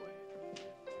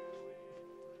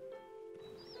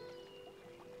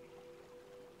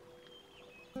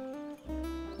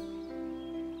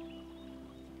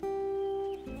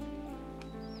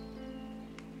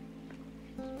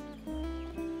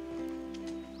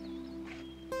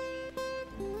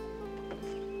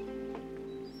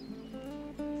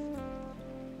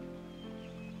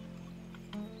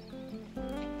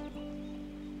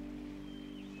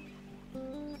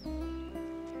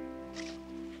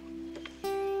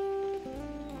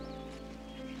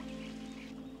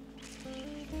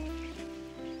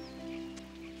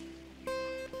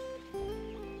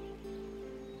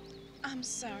 I'm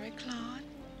sorry, Claude.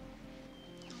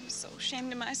 I'm so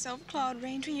ashamed of myself, Claude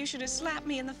Raintree. You should have slapped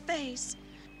me in the face.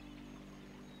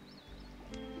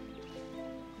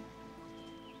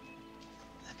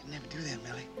 I could never do that,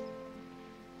 Millie.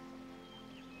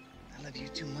 I love you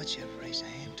too much to ever raise a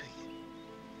hand to you.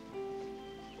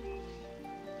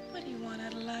 What do you want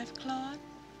out of life, Claude?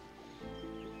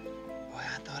 Boy,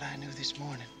 I thought I knew this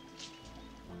morning.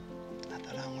 I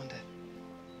thought I wanted to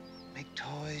make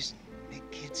toys and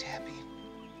make kids happy.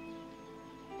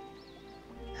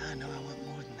 Now I know I want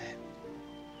more than that.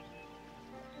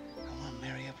 I want to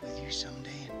marry up with you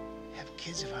someday and have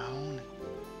kids of our own.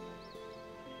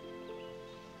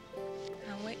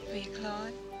 I'll wait for you,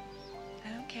 Claude. I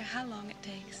don't care how long it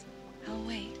takes. I'll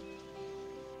wait.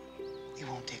 It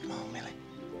won't take long, Millie.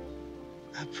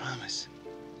 I promise.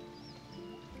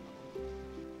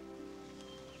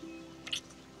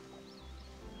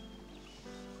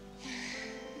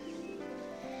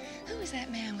 Who is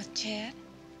that man with Chad?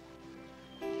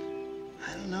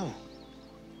 I don't know.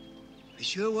 He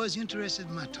sure was interested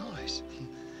in my toys.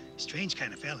 Strange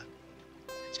kind of fella.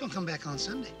 He's gonna come back on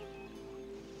Sunday.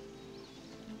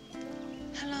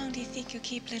 How long do you think you'll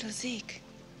keep little Zeke?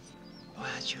 Boy,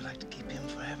 I'd sure like to keep him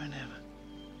forever and ever.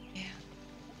 Yeah.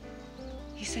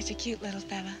 He's such a cute little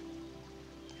fella.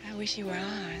 I wish he were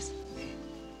ours.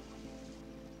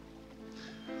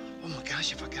 Oh my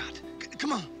gosh, I forgot.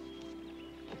 Come on.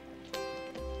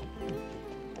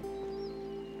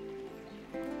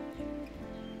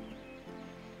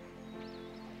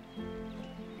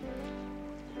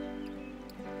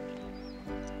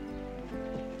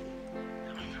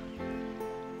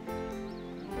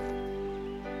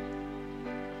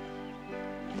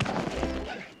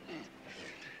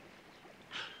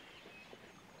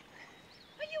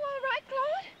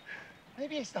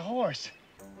 Maybe it's the horse.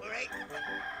 All right.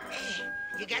 Hey,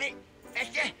 you got it,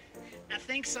 Esther? I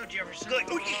think so, Jefferson. Good.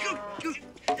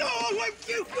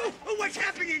 What's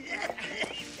happening?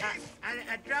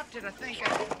 I dropped it, I think.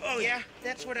 Yeah,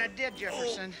 that's what I did,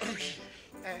 Jefferson.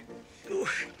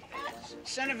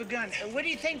 Son of a gun. What do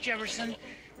you think, Jefferson?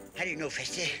 I don't know,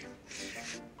 Fester.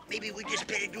 Maybe we just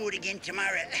better do it again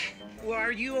tomorrow. Well,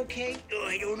 are you okay? Oh,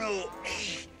 I don't know.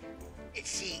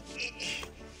 Let's see.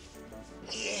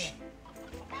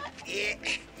 Yeah,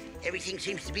 everything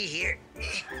seems to be here.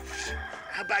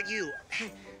 How about you?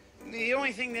 The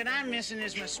only thing that I'm missing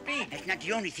is my speed. That's not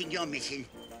the only thing you're missing.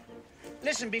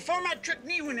 Listen, before my trick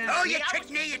knee went out... Oh, you trick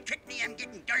knee. I'm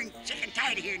getting darn sick and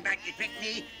tired of hearing about your trick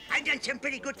knee. I've done some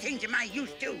pretty good things in my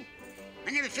youth, too.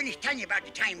 I never finished telling you about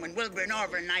the time when Wilbur and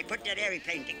Orphan and I put that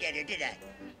airplane together, did I?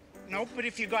 Nope, but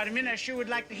if you got a minute, I sure would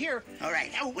like to hear. All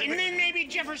right. Oh, and then maybe,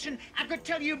 Jefferson, I could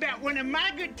tell you about one of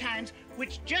my good times,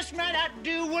 which just might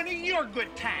outdo one of your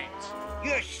good times.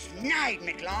 You're snide,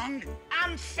 McLong.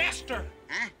 I'm Fester.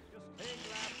 Huh?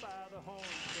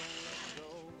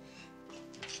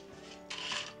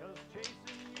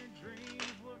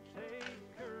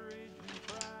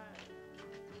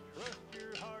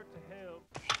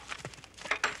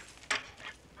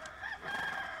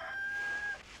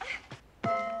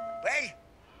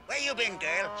 Where you been,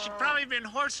 girl? She's probably been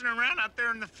horsing around out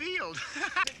there in the field.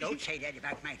 Don't say that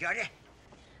about my daughter.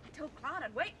 I told Claude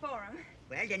I'd wait for him.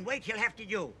 Well, then wait you'll have to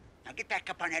do. Now get back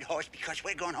up on that horse because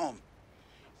we're going home.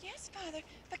 Yes, Father,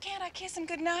 but can't I kiss him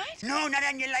goodnight? No, not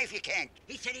on your life you can't.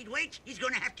 He said he'd wait. He's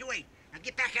gonna have to wait. Now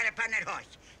get back up on that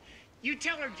horse. You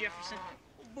tell her, Jefferson.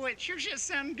 Boy, it sure just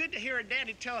sounds good to hear a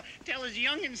daddy tell his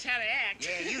youngins how to act.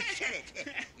 Yeah, you said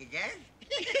it. You does?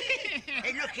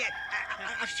 Hey, look here.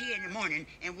 I'll see you in the morning,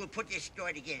 and we'll put this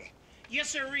store together. Yes,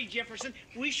 sir, Jefferson.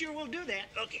 We sure will do that.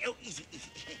 Okay. Oh, easy.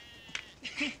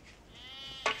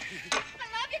 I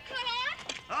love you,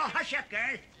 Claude. Oh, hush up,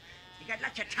 girl. You got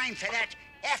lots of time for that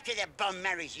after the bum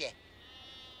marries you.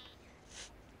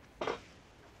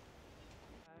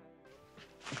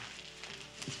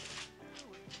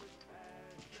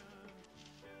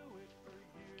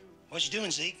 What you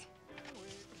doing, Zeke?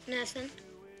 Nothing.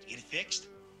 Get it fixed?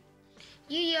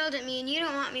 You yelled at me and you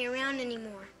don't want me around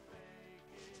anymore.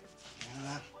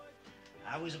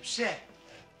 I was upset.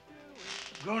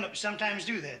 Grown-ups sometimes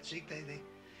do that, Zeke. They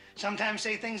sometimes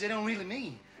say things they don't really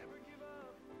mean.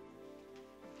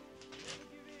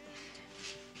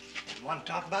 You want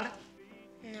to talk about it?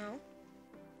 No.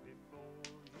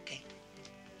 Okay.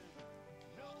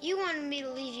 You wanted me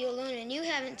to leave you alone and you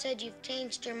haven't said you've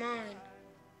changed your mind.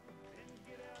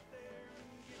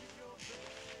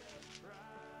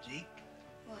 Zeke?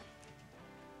 What?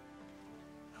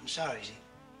 I'm sorry, Zeke.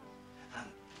 I'm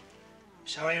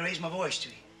sorry I raised my voice to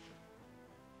you.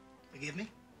 Forgive me?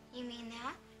 You mean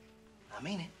that? I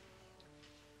mean it.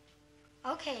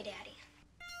 Okay, Daddy.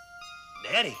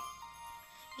 Daddy?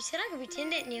 You said I could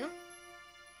pretend, didn't you?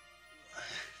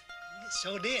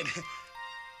 So did.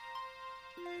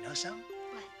 You know something?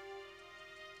 What?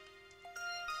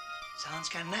 Sounds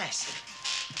kind of nice.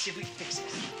 Let's see if we can fix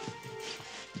this.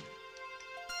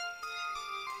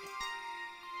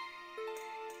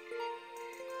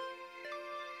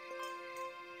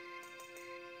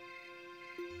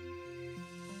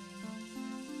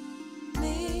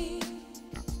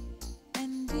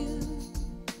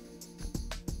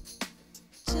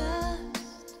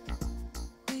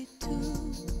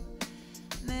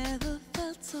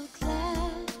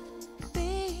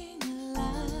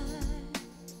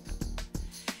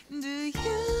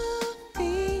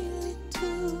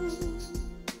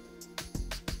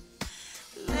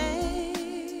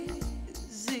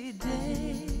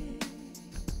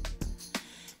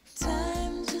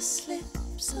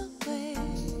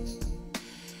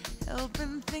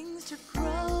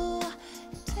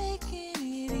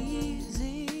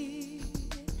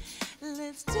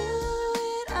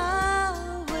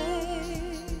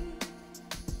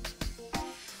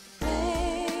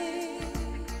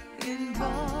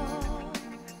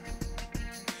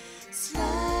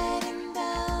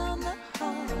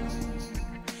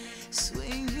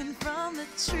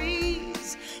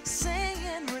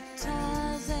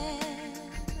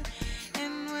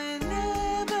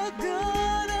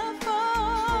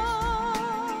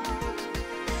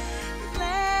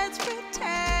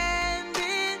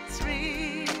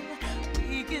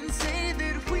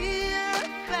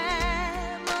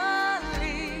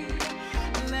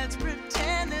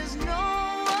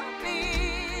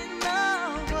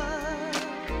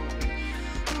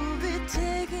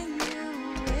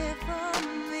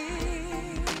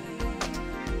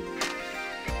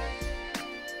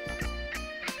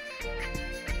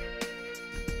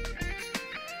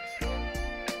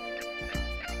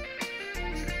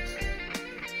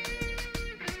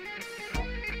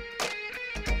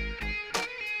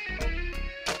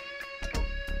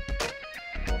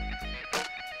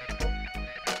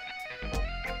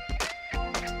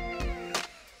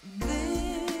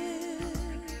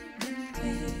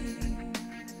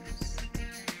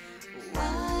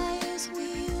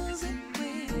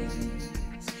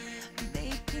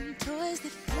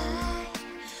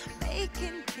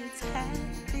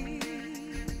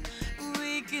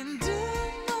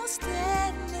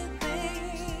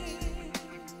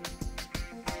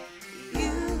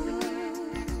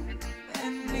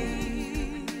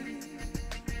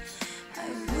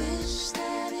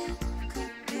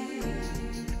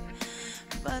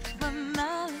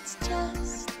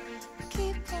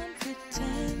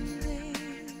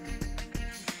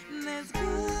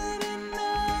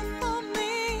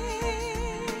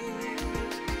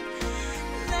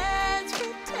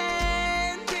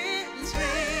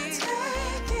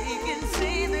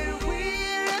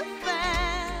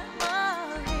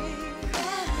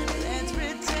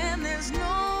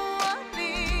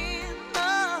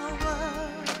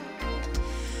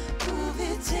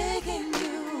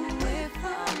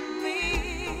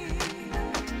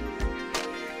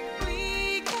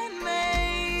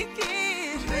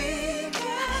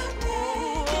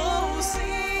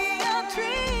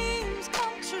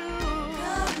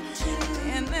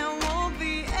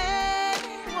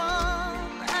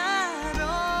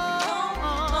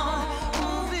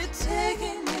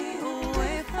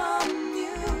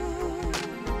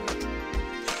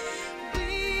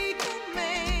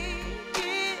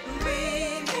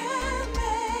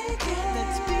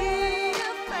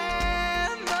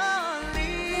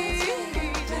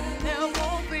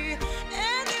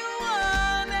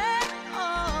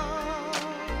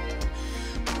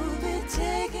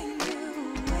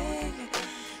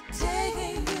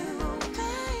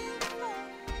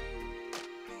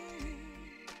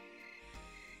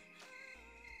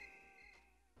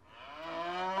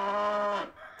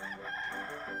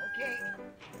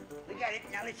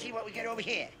 Now let's see what we got over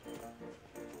here.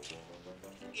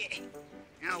 Yeah.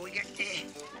 Now we got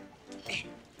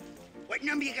what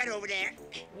number you got over there?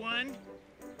 1.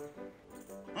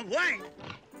 Oh, 1?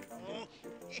 Oh.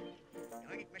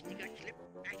 Darn it, must have got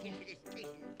slipped back into this station.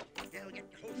 Now we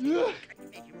got the whole thing cut to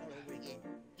make it all over again.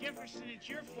 Jefferson, it's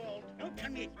your fault. Don't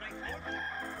tell me it's my fault.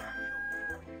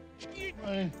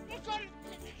 Ryan. Look on it.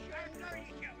 I'm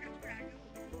sorry, Joe. That's what I do.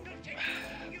 Don't take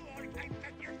it. You all the time,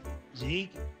 Fetcher.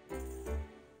 Zeke,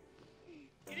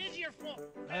 It is your fault.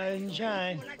 rise and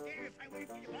shine. Well, I'd better if I went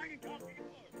into the barn and talked to the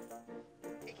bull.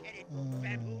 Big-headed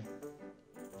baboon.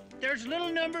 There's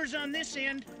little numbers on this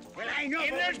end. Well, I know.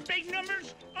 And there's big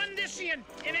numbers on this end.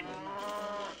 And it...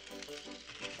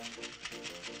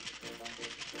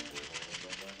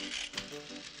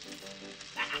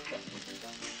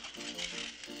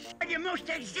 the most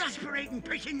exasperating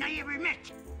person I ever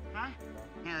met. Huh?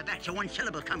 Now, that's a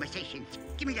one-syllable conversation.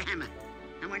 Give me the hammer.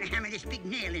 I want to hammer this big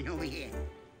nail in over here.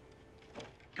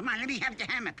 Come on, let me have the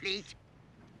hammer, please.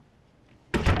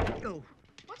 Oh.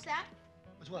 What's that?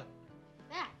 What's what?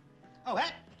 That. Oh,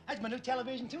 that's my new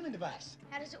television tuning device.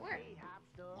 How does it work?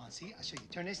 Oh, see, I'll show you.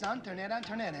 Turn this on, turn that on,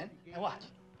 turn that in. Now watch.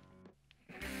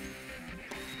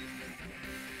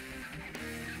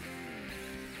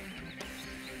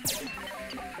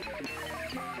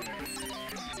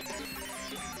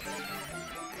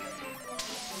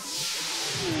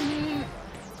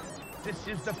 This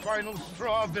is the final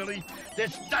straw, Billy.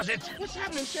 This does it. What's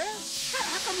happening, Sheriff?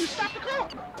 How come you stopped the car?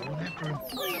 Going after him.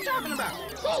 What are you talking about?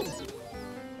 Who?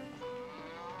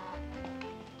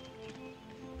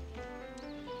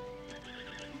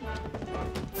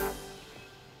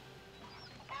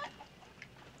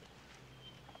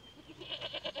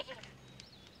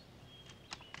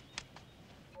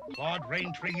 Claude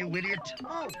Raintree, you idiot.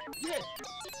 Oh, yes.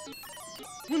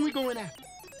 When we going after?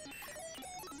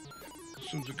 As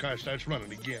soon as the car starts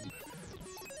running again.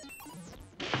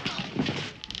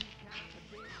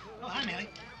 Oh, hi, Millie.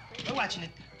 We're watching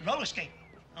it. Roller skate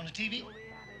on the TV.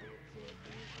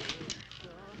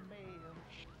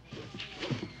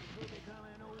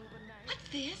 What's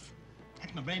this?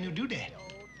 That's my brand new doodad.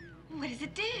 What does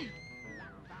it do?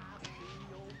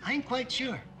 I ain't quite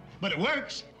sure, but it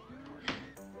works.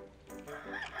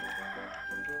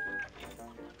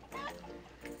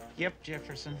 Yep,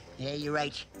 Jefferson. Yeah, you're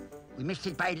right. We missed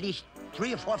it by at least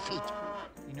 3 or 4 feet.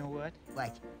 You know what?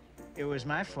 What? It was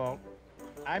my fault.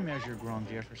 I measured wrong,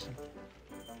 Jefferson.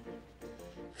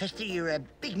 Fester, you're a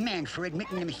big man for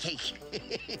admitting a mistake.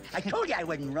 I told you I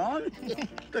wasn't wrong.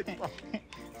 Good. Hey,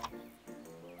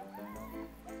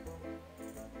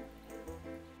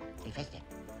 Fester.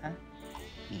 Huh?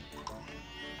 Me.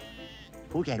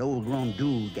 Who's that old-grown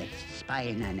dude that's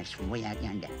spying on us from way out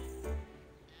yonder?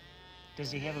 Does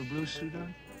he have a blue suit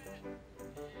on?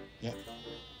 Yeah.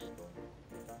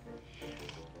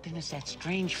 Then it's that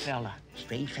strange fella.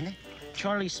 Strange fella?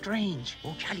 Charlie Strange.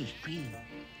 Oh, Charlie Strange.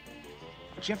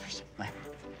 Jefferson. What?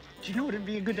 Do you know what would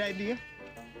be a good idea?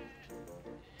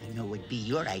 I know what'd be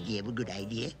your idea of a good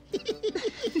idea.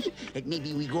 That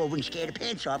maybe we go over and scare the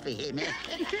pants off of him, eh?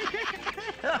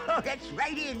 Oh, that's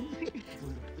right in.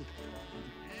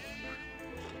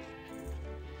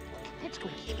 Let's go.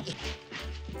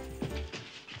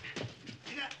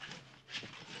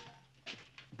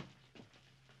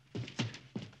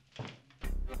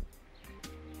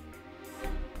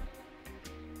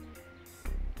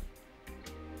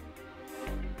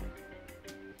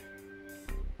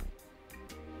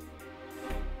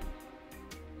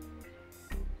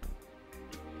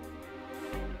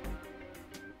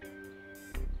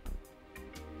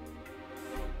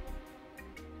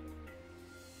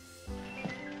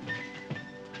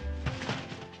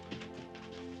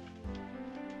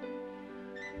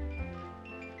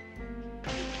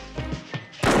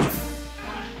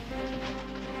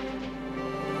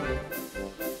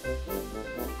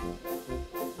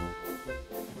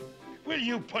 Will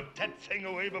you put that thing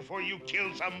away before you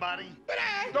kill somebody? But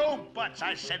No buts.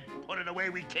 I said put it away.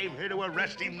 We came here to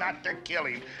arrest him, not to kill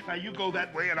him. Now, you go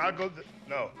that way and I'll go...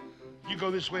 No. You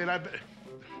go this way and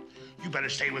you better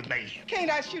stay with me.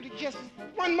 Can't I shoot it just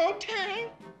one more time?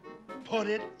 Put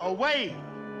it away.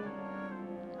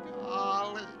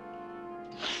 Golly.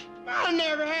 I'll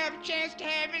never have a chance to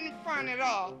have any fun at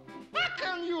all. How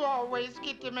come you always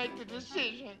get to make the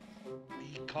decision?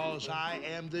 Because I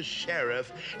am the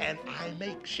sheriff, and I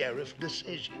make sheriff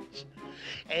decisions.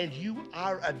 And you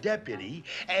are a deputy,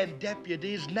 and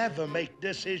deputies never make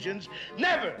decisions.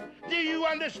 Never! Do you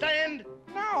understand?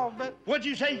 No, but... What'd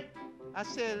you say? I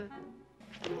said...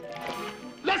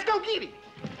 Let's go get him.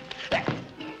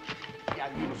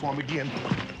 Got uniform again.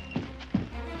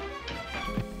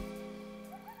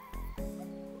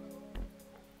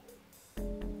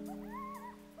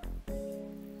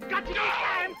 Got you this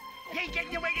time! You ain't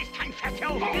getting away this time, Fatso!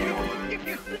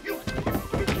 You.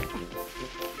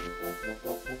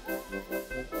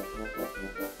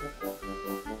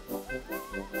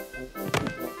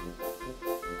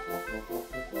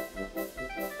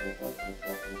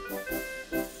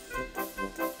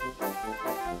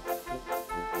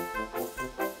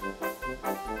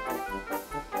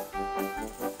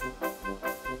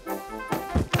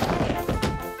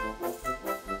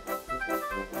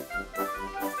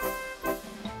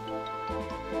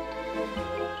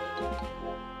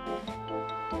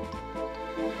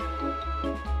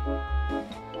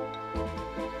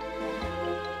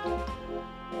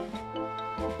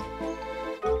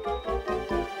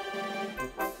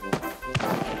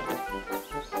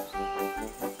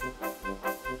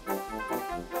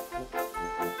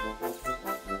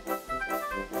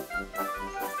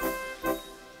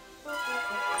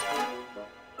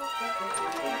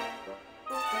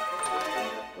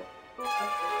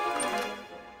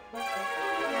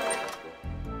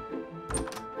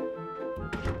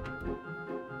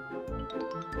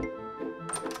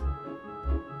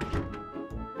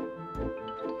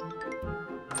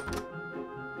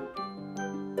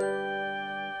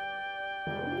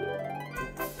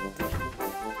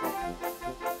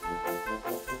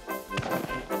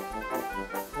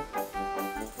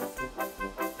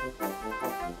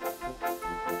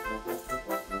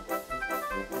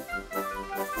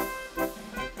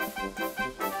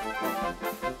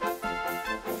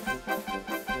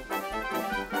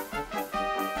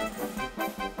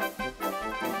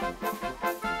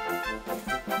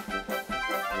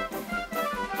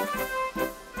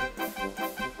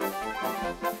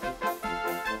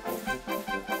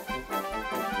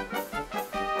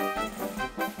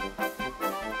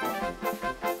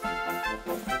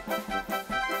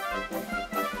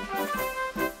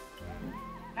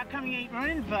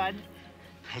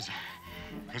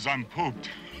 Because I'm pooped.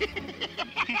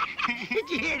 Did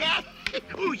you hear that?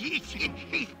 Oh, he's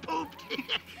pooped.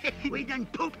 We done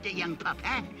pooped the young pup,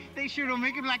 huh? They sure don't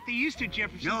make him like they used to,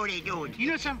 Jefferson. No, they don't.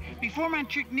 You know something? Before my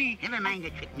trick knee... Never mind the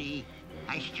trick knee.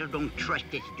 I still don't trust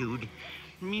this dude.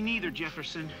 Me neither,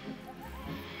 Jefferson.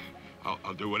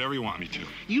 I'll do whatever you want me to.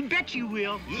 You bet you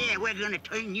will. Yeah, we're gonna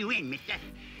turn you in, mister.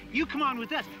 You come on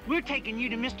with us. We're taking you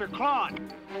to Mr. Claude.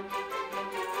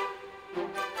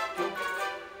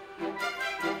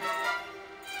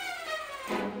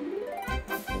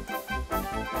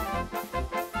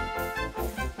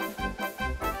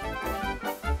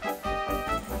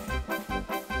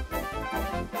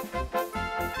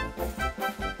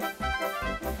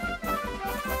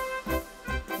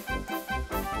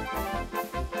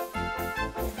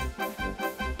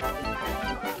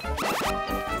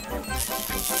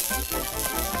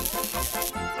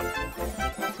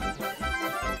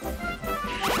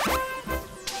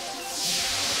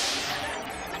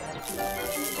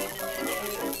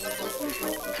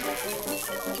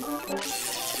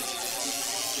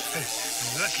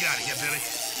 Let's get out of here, Billy.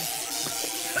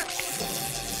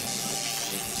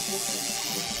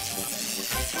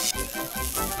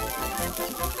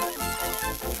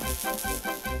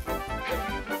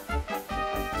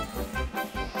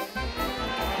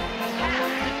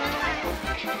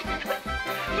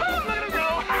 Oh, let him go!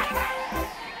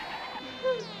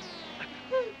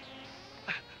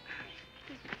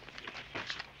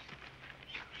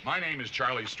 My name is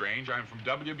Charlie Strange. I'm from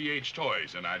WBH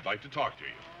Toys, and I'd like to talk to you.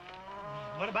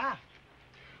 What about?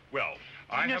 Well,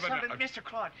 I know have something, Mr.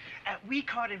 Claude, we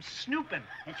caught him snooping.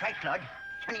 That's right, Claude.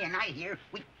 Sonny and I here,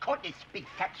 we caught this big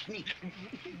fat sneak.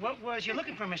 What was you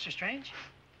looking for, Mr. Strange?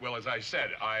 Well, as I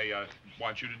said, I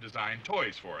want you to design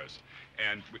toys for us.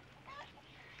 And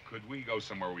could we go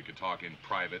somewhere we could talk in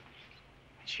private?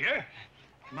 Sure.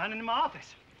 Come on into my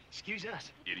office. Excuse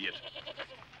us. Idiot.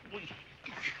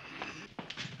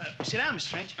 Sit down, Mr.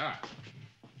 Strange. Ah.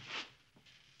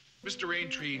 Mr.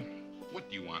 Raintree, what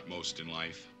do you want most in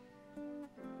life?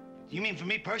 You mean for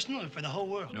me personal or for the whole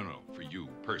world? No, for you,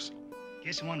 personal.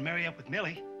 Guess I want to marry up with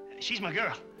Millie. She's my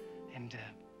girl. And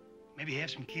maybe have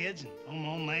some kids and own my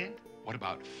own land. What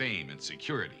about fame and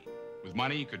security? With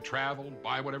money, you could travel,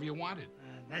 buy whatever you wanted.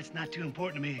 That's not too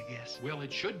important to me, I guess. Well,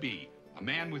 it should be. A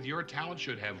man with your talent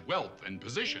should have wealth and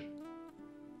position.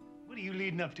 What are you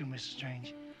leading up to, Mr.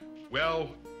 Strange? Well,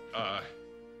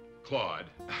 Claude,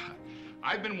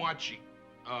 I've been watching,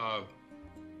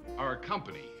 our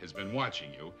company has been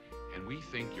watching you, and we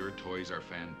think your toys are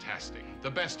fantastic.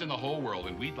 The best in the whole world,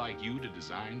 and we'd like you to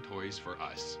design toys for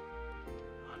us.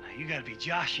 Oh, now, you gotta be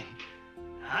joshing.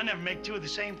 I never make two of the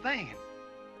same thing, and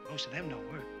most of them don't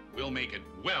work. We'll make it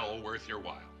well worth your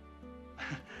while.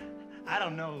 I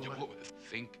don't know.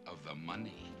 Think of the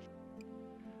money.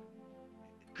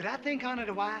 Could I think on it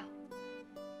a while?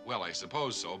 Well, I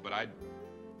suppose so, but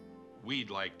we'd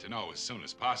like to know as soon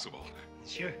as possible.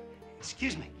 Sure.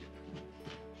 Excuse me.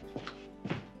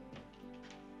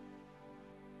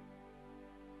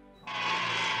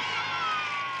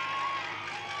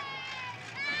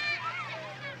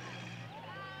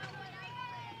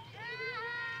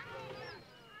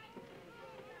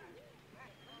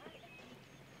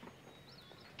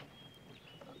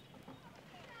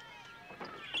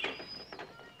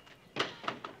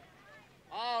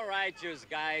 All right, you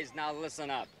guys, now listen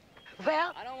up.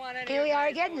 Well, I don't want any here we are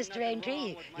of again, you to Mr. do nothing Raintree.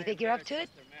 wrong with You my think you're up to it?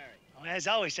 Sister Mary. Well, as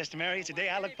always, Sister Mary, it's a day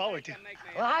I look forward to.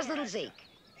 Well, how's little Zeke?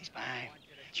 He's fine.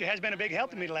 Sure has been a big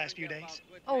help to me the last few days.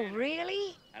 Oh,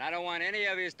 really? And I don't want any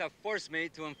of you to force me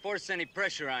to enforce any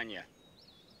pressure on you.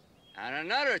 And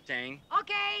another thing,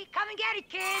 Okay, come and get it,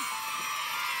 kid.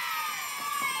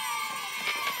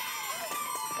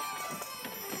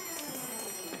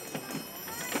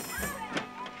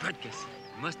 Butkus.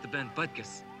 It must have been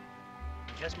Butkus.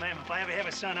 Yes, ma'am. If I ever have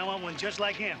a son, I want one just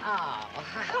like him. Oh.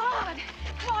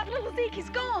 Claude, little Zeke, he's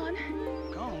gone.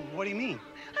 Gone? What do you mean?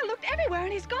 I looked everywhere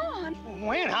and he's gone.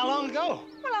 When? How long ago?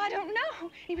 Well, I don't know.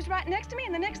 He was right next to me,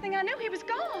 and the next thing I knew, he was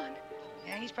gone.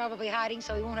 Yeah, he's probably hiding,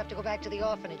 so he won't have to go back to the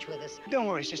orphanage with us. Don't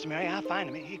worry, Sister Mary. I'll find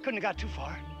him. He couldn't have got too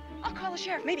far. I'll call the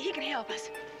sheriff. Maybe he can help us.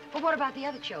 But what about the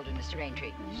other children, Mr.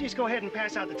 Raintree? You just go ahead and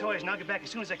pass out the toys, and I'll get back as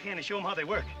soon as I can to show them how they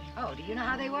work. Oh, do you know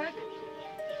how they work?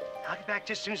 I'll get back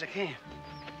just as soon as I can.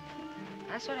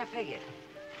 That's what I figured.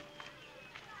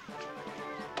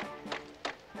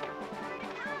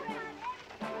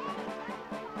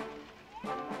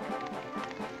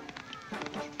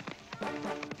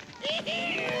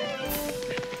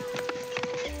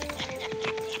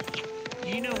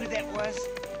 You know who that was?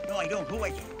 No, I don't. Who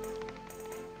was it?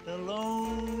 The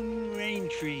Lone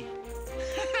Raintree.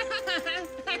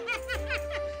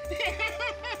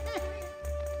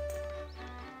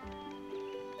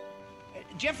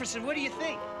 Jefferson, what do you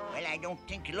think? Well, I don't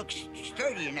think it looks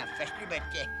sturdy enough, Fester, but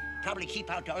probably keep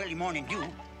out the early morning dew.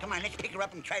 Come on, let's pick her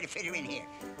up and try to fit her in here.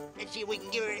 Let's see if we can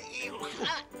give her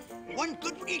one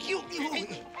good... too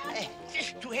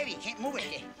heavy, can't move it.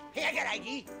 Hey, I got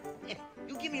ID.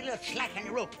 You give me a little slack on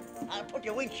the rope. I'll put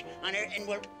the winch on her, and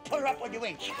we'll pull her up with the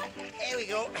winch. There we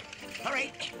go. All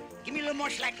right, give me a little more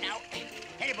slack now.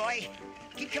 Hey, boy,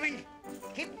 keep coming.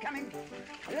 Keep coming.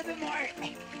 A little bit more.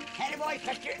 Hey, boy,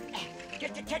 Fester.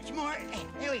 Just a touch more.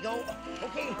 There we go.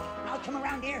 Okay, now come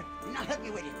around here, and I'll help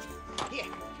you with it. Here,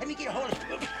 let me get a hold of it.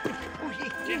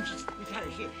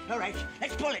 All right,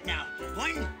 let's pull it now.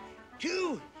 1,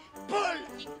 2, pull.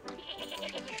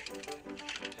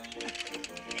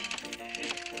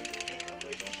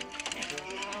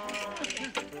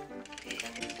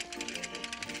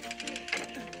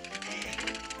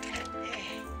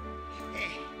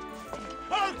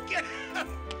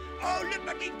 Oh, look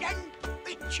what we've done.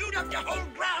 We chewed up the whole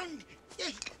ground.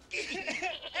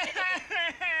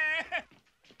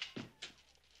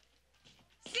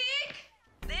 Zeke?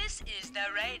 This is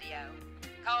the radio.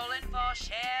 Calling for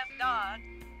Chef Dodd.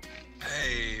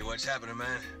 Hey, what's happening,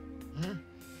 man?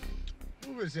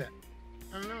 Who was that?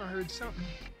 I don't know, I heard something.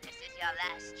 This is your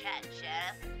last chance,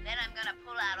 Sheriff. Then I'm gonna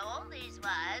pull out all these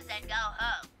wires and go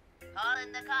home. Call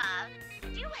in the car. Do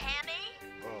you hear me?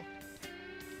 Oh.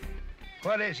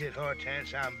 What is it,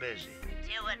 Hortense? I'm busy.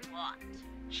 Doing what?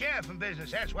 Sheriff in business,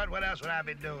 that's what. What else would I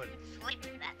be doing?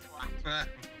 Sleeping, that's what.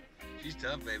 She's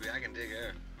tough, baby. I can dig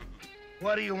her.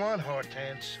 What do you want,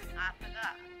 Hortense? I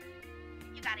forgot.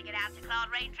 You gotta get out to Claude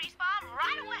Raintree's farm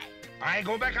right away. I ain't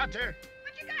going back out there.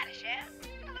 But you gotta, Sheriff. The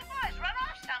little boy's run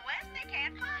off somewhere, so they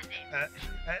can't find him.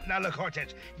 Now look,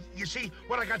 Hortense, you see,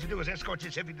 what I got to do is escort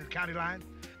this hippie to the county line.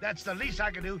 That's the least I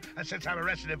can do, since I've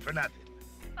arrested him for nothing.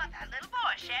 But that little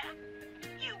boy, Sheriff,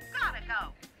 you gotta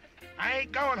go. I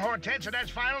ain't going, Hortense, and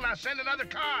that's final. Now send another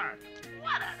car.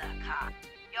 What other car?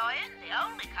 You're in the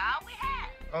only car we have.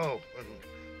 Oh,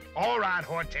 all right,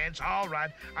 Hortense, all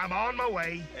right. I'm on my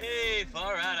way. Hey,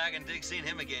 far out. I can dig seeing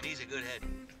him again. He's a good head.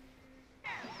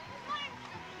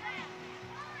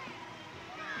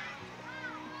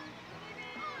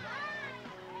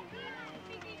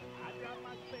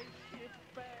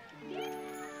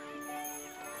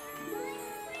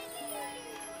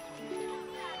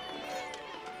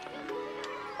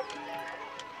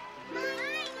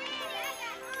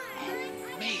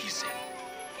 Amazing.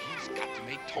 He's got to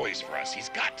make toys for us. He's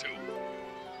got to.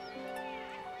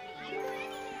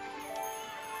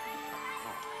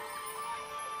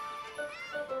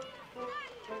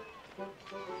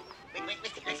 Wait,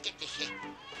 let's get this here.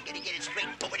 I'm gonna get it straight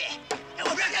over there.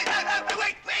 Oh,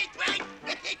 wait.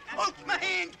 Oh, my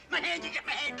hand, you got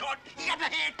my hand caught. You got my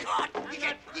hand caught. You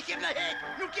got my hand.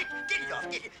 No, get it off.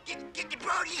 Get the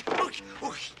brody.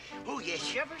 Oh,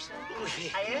 yes. Jefferson,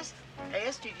 I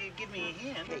asked you to give me a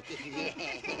hand.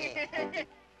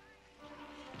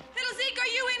 Little Zeke, are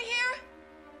you in here?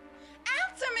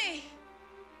 Answer me.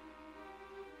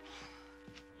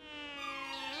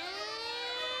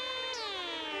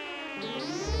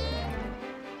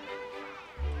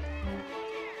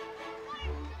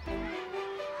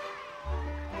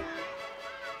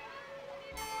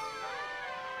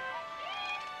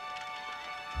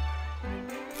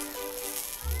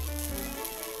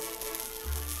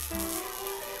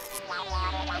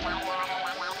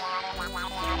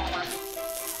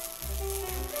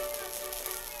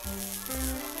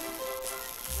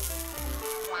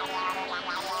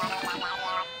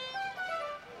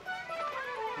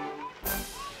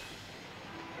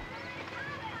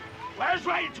 Where's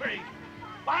Raintree?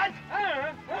 What?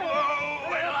 Oh,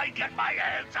 will I get my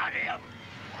hands on him?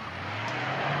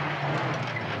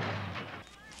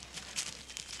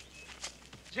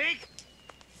 Zeke?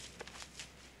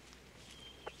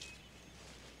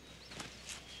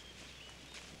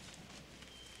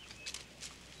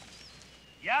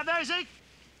 Yeah, there, Zeke?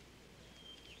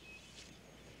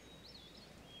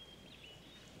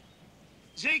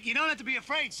 Zeke, you don't have to be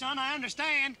afraid, son. I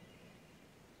understand.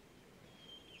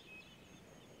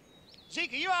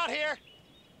 Zeke, are you out here?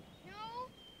 No.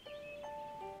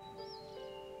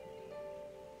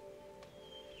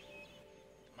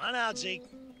 Come on out, Zeke.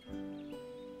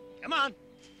 Come on.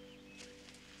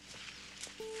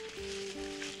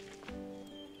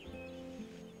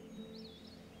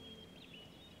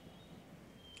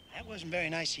 That wasn't very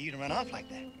nice of you to run off like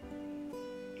that.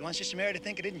 You want Sister Mary to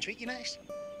think I didn't treat you nice?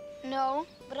 No,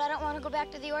 but I don't want to go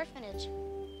back to the orphanage.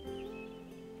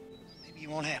 Maybe you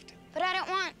won't have to. But I don't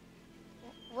want...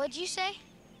 What'd you say?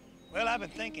 Well, I've been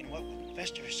thinking, what with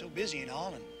Fester is so busy and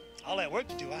all that work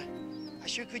to do, I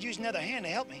sure could use another hand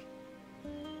to help me.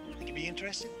 Think you'd be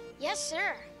interested? Yes,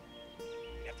 sir.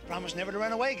 You have to promise never to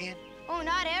run away again. Oh,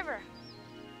 not ever.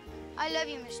 I love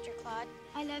you, Mr. Claude.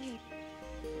 I love you.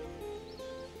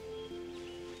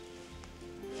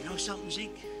 You know something,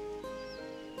 Zeke?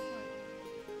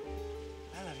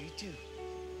 I love you too.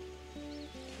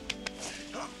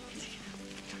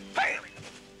 Hey!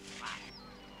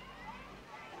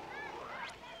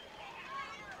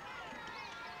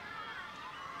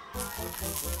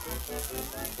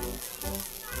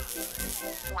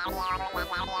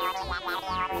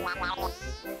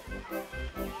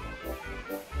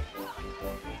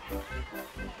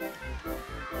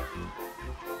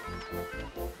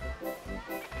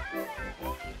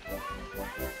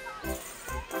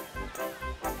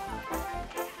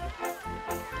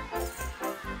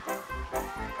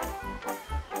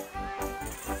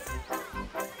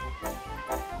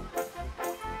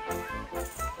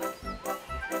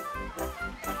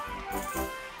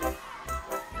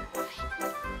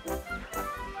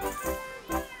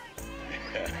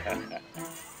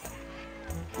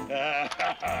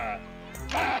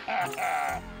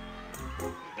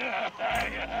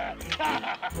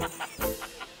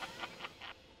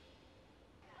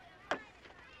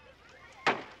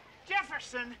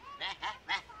 Jefferson!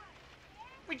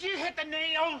 Would you hit the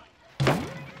nail?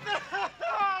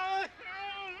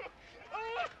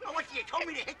 Oh, what, you told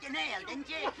me to hit the nail, didn't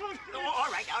you? Oh,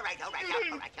 all right. Oh,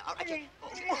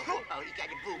 you got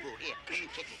a boo-boo here. Let me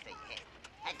kiss it for you. Here.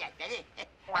 How's that, better?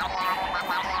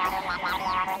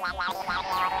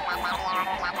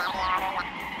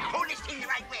 Hold this thing the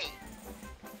right way.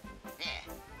 There.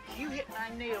 You hit my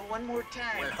nail one more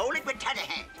time. Well, hold it with the other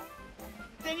hand.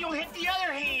 Then you'll hit the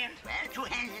other hand. Well, 2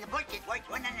 hands in the bush is worth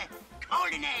 1 in the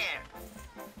cold in the air.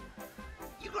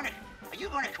 Are you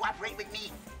gonna cooperate with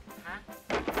me? Huh?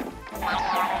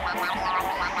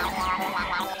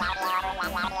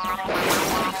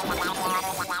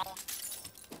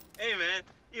 Hey, man,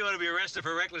 you ought to be arrested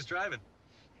for reckless driving.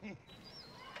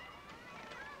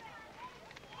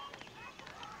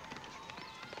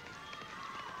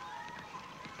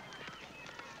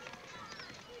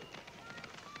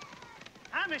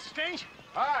 Hi, Mr. Strange.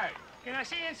 Hi. Can I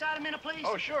see you inside a minute, please?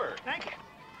 Oh, sure. Thank you.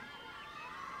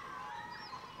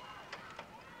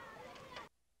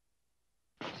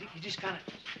 See, you just kind of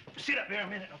sit up there a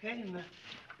minute, okay, and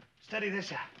study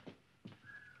this out.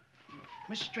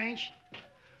 Mr. Strange,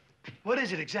 what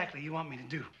is it exactly you want me to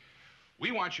do? We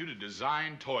want you to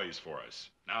design toys for us.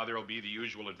 Now, there'll be the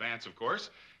usual advance, of course,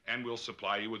 and we'll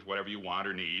supply you with whatever you want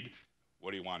or need.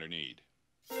 What do you want or need?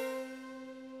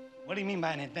 What do you mean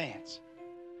by an advance?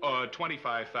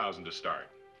 $25,000 to start.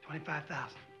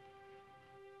 $25,000.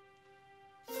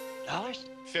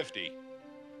 $50.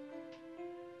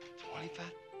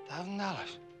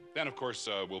 $25,000. Then, of course,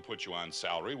 we'll put you on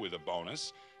salary with a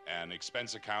bonus, an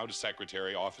expense account,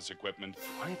 secretary, office equipment.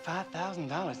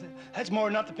 $25,000. That's more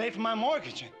than enough to pay for my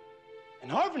mortgage.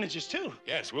 And orphanages, too.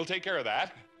 Yes, we'll take care of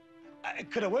that.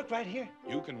 Could I work right here?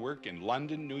 You can work in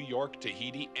London, New York,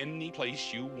 Tahiti, any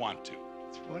place you want to.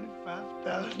 It's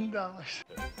 $25,000.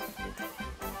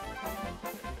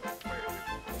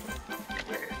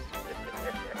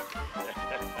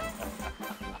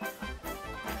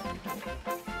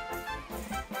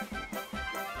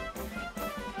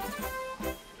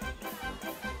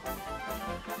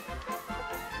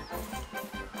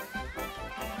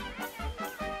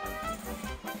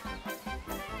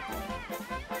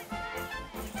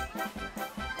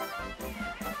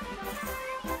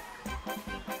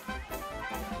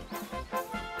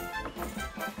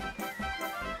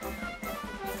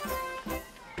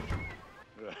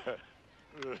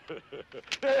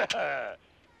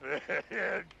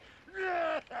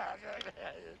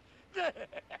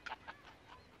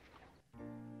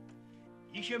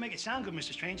 You sure make it sound good,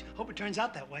 Mr. Strange. Hope it turns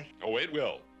out that way. Oh, it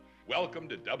will. Welcome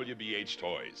to WBH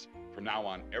Toys. From now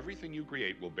on, everything you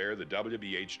create will bear the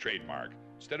WBH trademark.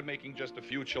 Instead of making just a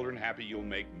few children happy, you'll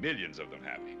make millions of them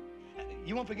happy.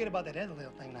 You won't forget about that other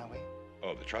little thing now, will you?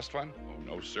 Oh, the trust fund? Oh,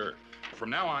 no, sir. From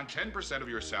now on, 10% of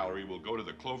your salary will go to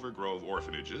the Clover Grove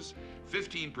orphanages,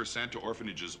 15% to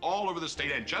orphanages all over the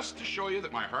state, and just to show you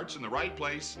that my heart's in the right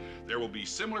place, there will be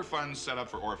similar funds set up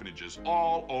for orphanages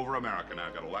all over America. Now,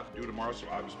 I've got a lot to do tomorrow, so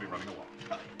I'll just be running along.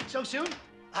 So soon?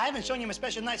 I haven't shown you my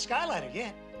special night skylighter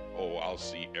yet. Oh, I'll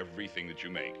see everything that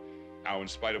you make. Now, in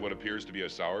spite of what appears to be a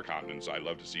sour countenance, I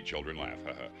love to see children laugh.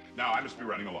 Now, I must be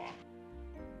running along.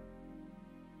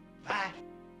 Bye.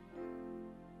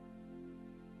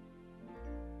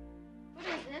 What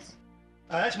is this?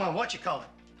 That's my what-you-call-it.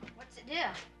 What's it do?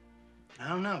 I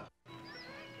don't know.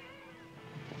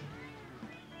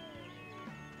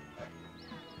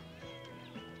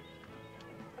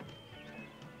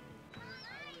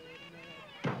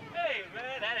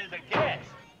 the gas.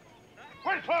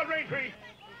 Where's Claude Raintree?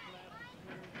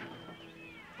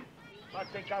 I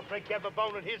think I'll break every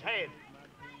bone in his head.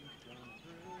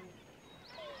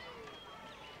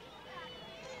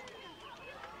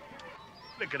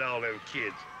 Look at all them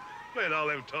kids. Look at all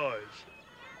them toys.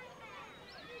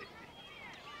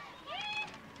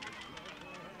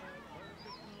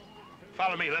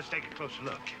 Follow me, let's take a closer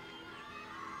look.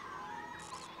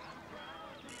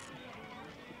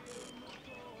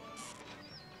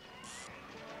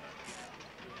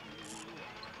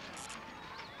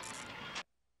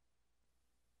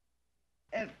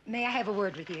 May I have a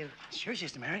word with you? Sure,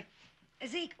 Sister Mary.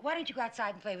 Zeke, why don't you go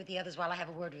outside and play with the others while I have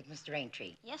a word with Mr.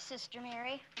 Raintree? Yes, Sister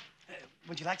Mary.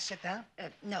 Would you like to sit down?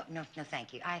 No,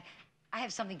 thank you. I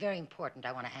have something very important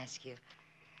I want to ask you.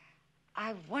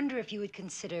 I wonder if you would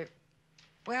consider,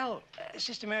 well...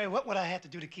 Sister Mary, what would I have to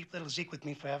do to keep little Zeke with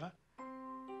me forever?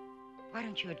 Why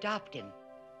don't you adopt him?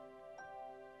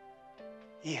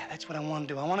 Yeah, that's what I want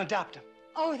to do. I want to adopt him.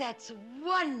 Oh, that's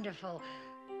wonderful.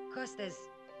 Of course, there's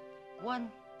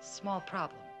one small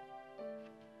problem.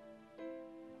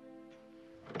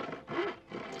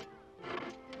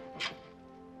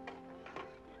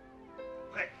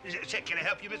 Can I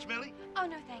help you, Miss Millie? Oh,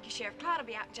 no, thank you, Sheriff. Claude will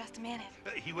be out in just a minute.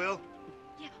 He will?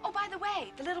 Yeah. Oh, by the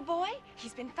way, the little boy,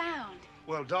 he's been found.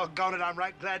 Well, doggone it, I'm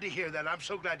right glad to hear that. I'm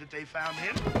so glad that they found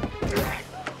him.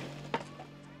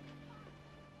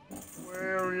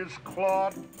 Where is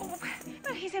Claude? Oh,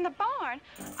 well, he's in the barn.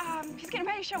 He's getting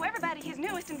ready to show everybody his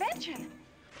newest invention.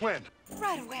 When?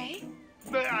 Right away.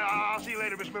 I'll see you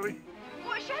later, Miss Millie.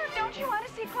 Well, Sheriff, don't you want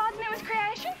to see Claude's newest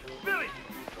creation? Millie,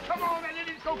 come on, that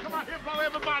idiot's gonna come out here and blow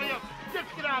everybody up.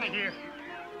 Let's get out of here.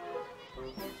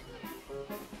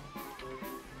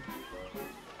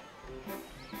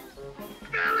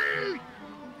 Millie!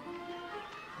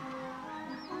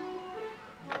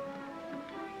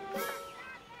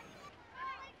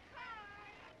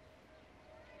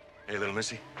 Hey, little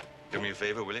missy, do me a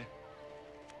favor, will you?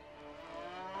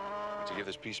 Would you give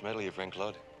this piece metal to your friend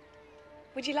Claude?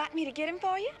 Would you like me to get him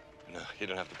for you? No, you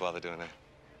don't have to bother doing that.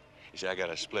 You see, I got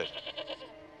a split.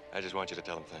 I just want you to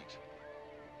tell him thanks.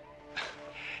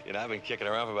 You know, I've been kicking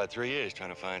around for about 3 years trying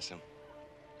to find some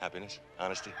happiness,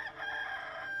 honesty.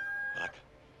 Well, I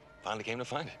finally came to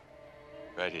find it.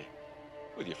 Right here,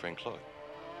 with your friend Claude.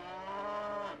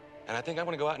 And I think I'm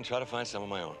gonna go out and try to find some of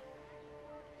my own.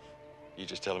 You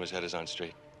just tell him his head is on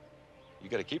straight. You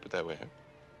gotta keep it that way, huh?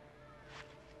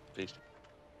 Peace.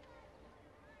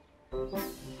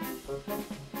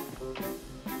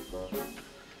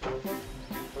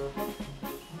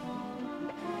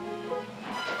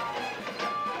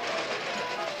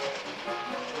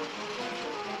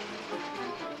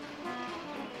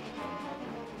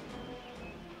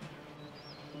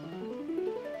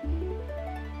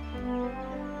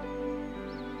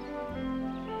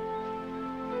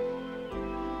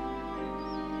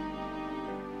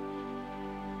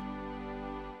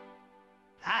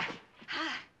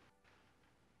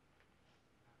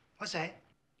 What's that?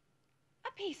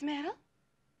 A piece metal.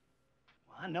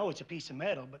 Well, I know it's a piece of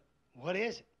metal, but what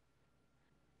is it?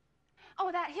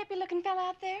 Oh, that hippie-looking fella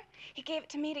out there? He gave it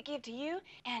to me to give to you,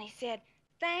 and he said,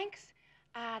 thanks,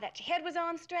 that your head was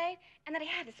on straight, and that he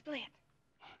had to split.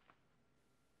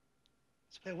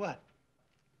 Split what?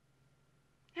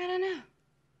 I don't know.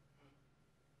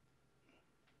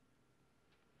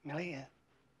 Millie,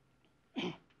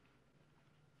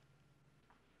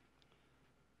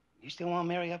 you still want to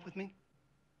marry up with me?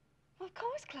 Well, of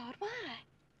course, Claude. Why?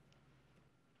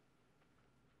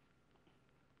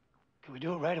 Can we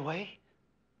do it right away?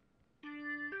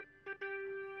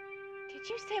 Did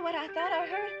you say what I thought I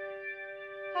heard?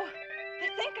 Oh, I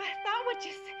think I thought what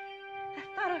you said. I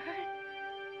thought I heard.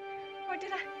 Or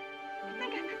did I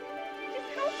think I... Just,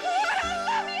 oh, Claude, I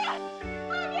love you!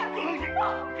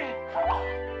 Love you!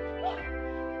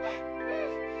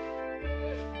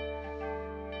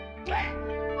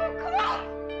 Oh, Claude!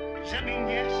 Does that mean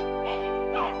yes?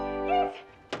 Yes!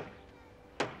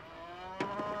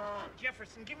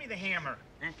 Jefferson, give me the hammer.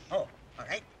 Huh? Oh, all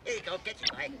right. Here you go. Get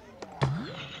your bag.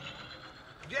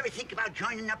 Do you ever think about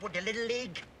joining up with the Little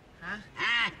League? Huh?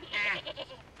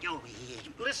 Oh,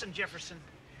 Listen, Jefferson.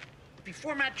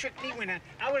 Before my trick knee went out,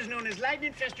 I was known as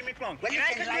Lightning Fester McClung. Well, and I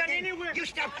listen, could run Lightning, anywhere. you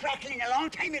stopped crackling a long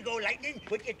time ago, Lightning,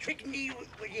 with your trick knee,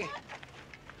 with your...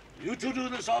 You two do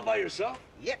this all by yourself?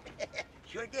 Yep.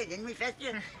 Sure did, didn't we,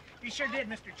 Fester? You sure did,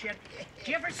 Mr. Chet.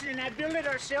 Jefferson and I built it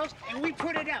ourselves, and we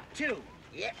put it up, too.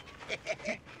 Yep.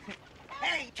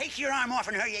 Hey, take your arm off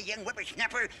and her, you young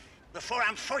whippersnapper, before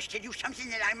I'm forced to do something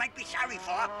that I might be sorry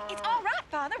for. It's all right,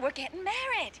 Father. We're getting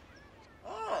married.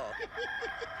 Oh.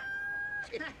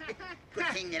 Good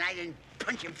thing that I didn't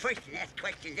punch him first and ask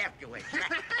questions afterwards.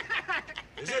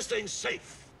 Is this thing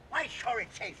safe? Why, sure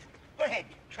it's safe. Go ahead,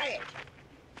 try it.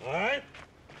 All right.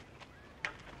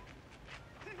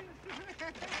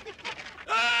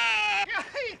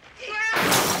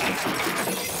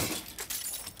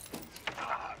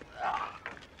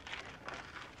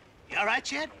 You all right,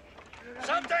 Chet?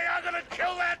 Someday I'm gonna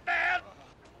kill that man!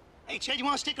 Hey, Chet, you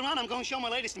want to stick around? I'm going to show my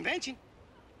latest invention.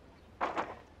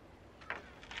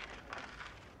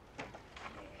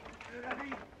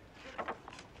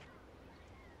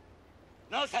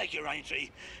 No, thank you, Raintree.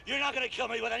 You're not gonna kill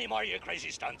me with any more of your crazy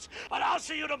stunts. But I'll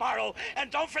see you tomorrow, and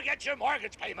don't forget your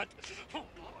mortgage payment. Well,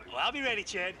 I'll be ready,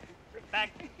 Chet. In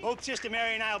fact, both Sister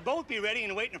Mary and I will both be ready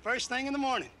and waiting the first thing in the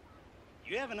morning.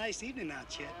 You have a nice evening now,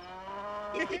 Chet.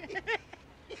 I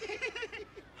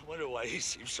wonder why he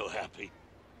seems so happy.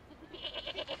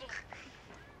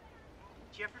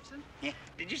 Jefferson? Yeah?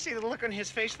 Did you see the look on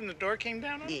his face when the door came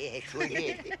down on him? Yeah, sure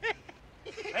did.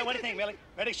 Hey, what do you think, Millie?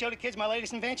 Ready to show the kids my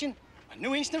latest invention? A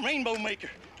new instant rainbow maker.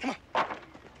 Come on.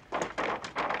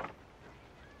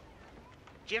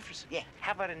 Jefferson. Yeah?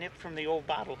 How about a nip from the old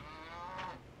bottle?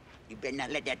 You better not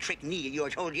let that trick knee of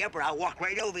yours hold you up or I'll walk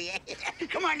right over you.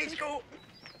 Come on, let's go.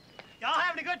 Y'all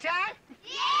having a good time?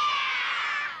 Yeah!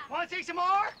 Want to see some more?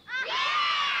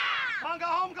 Yeah! Want to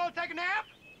go home and go take a nap?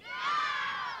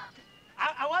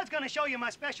 I was going to show you my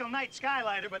special night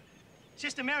skylighter, but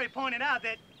Sister Mary pointed out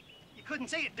that you couldn't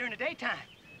see it during the daytime.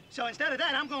 So instead of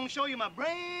that, I'm going to show you my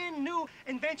brand new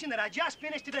invention that I just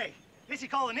finished today. This is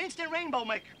called an instant rainbow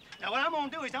maker. Now, what I'm going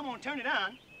to do is I'm going to turn it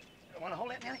on. I want to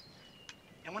hold that, Nellie?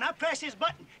 And when I press this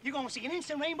button, you're going to see an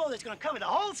instant rainbow that's going to cover the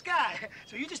whole sky.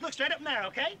 So you just look straight up in there,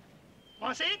 okay?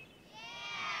 Want to see it?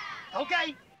 Yeah.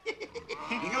 Okay.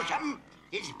 You know something?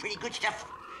 This is pretty good stuff.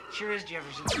 Sure is,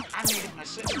 Jefferson. I made it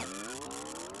myself.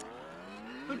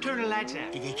 Who turned the lights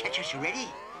out? Did they catch us already?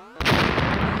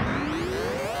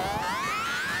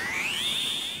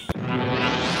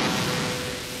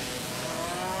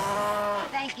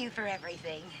 Thank you for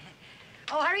everything.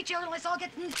 Oh, hurry, children. Let's all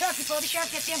get in the truck before the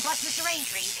sheriff gets in, plus Mr.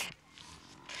 Raintree.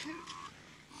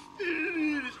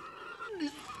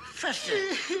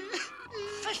 Fester.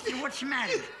 Fester, what's the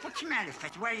matter? What's the matter,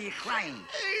 Fester? Why are you crying?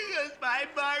 Because my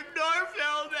barn door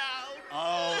fell down.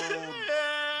 Oh.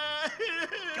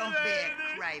 Don't be a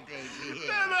crybaby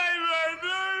here.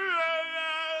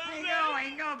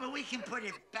 I know, but we can put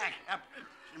it back up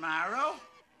tomorrow.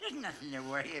 There's nothing to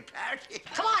worry about.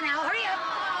 Come on now, hurry up.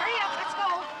 Hurry up, let's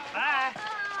go. Bye.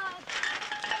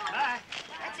 Bye.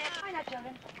 That's it. Why not,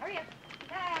 children? Hurry up.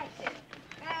 That's it.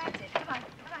 That's it. Come on,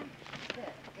 come on.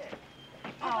 Good, good.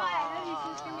 Oh, I love you,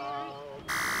 Sister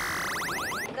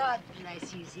Mary. God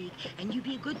bless you, Zeke. And you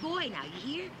be a good boy now, you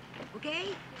hear?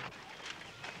 Okay?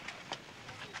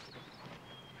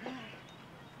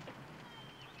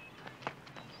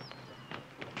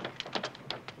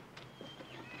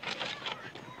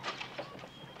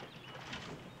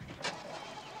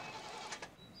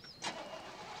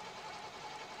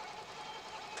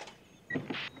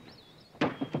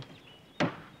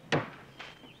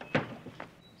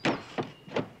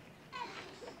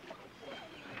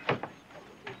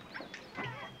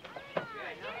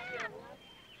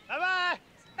 Bye-bye.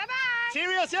 Bye-bye. See you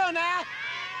real soon now.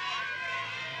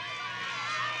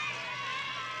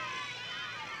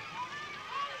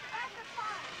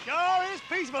 Sure is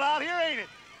peaceful out here, ain't it?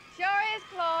 Sure is,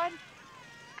 Claude.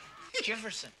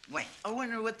 Jefferson. What? I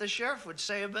wonder what the sheriff would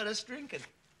say about us drinking.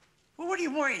 Well, what are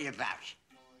you worried about?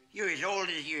 You're as old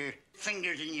as your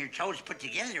fingers and your toes put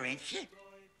together, ain't you?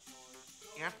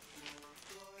 Yep.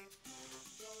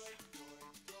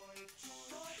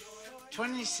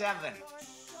 27.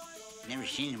 Never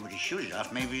seen him with his shoes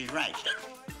off. Maybe he's right.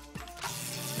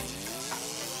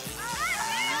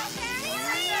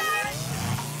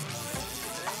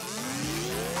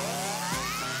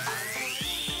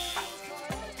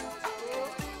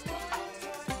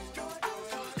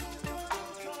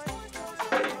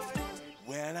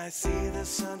 When I see the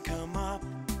sun come up,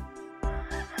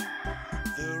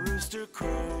 the rooster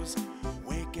crows,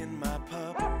 waking my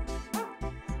pup.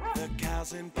 The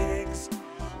cows and pigs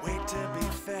wait to be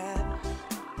fed.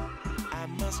 I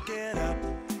must get up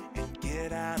and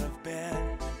get out of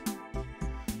bed.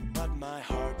 But my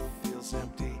heart feels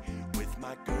empty with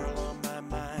my girl on my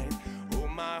mind. Oh,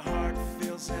 my heart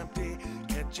feels empty,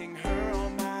 catching her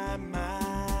on my mind.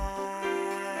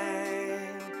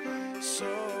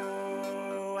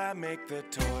 So I make the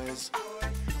toys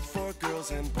for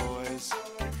girls and boys.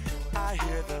 I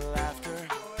hear the laughter,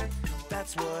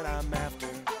 that's what I'm after.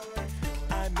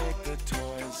 I make the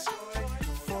toys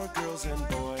for girls and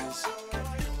boys.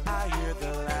 I hear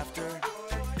the laughter,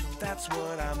 that's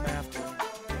what I'm after.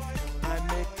 I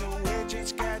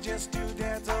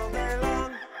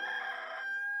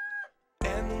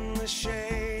the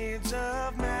shades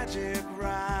of magic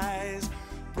rise,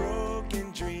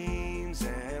 broken dreams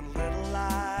and little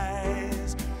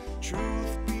lies.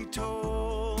 Truth be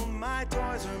told, my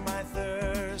toys are my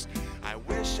thirst. I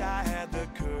wish I had the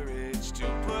courage to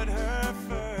put her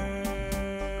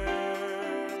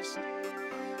first.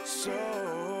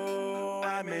 So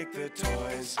I make the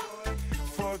toys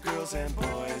for girls and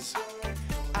boys.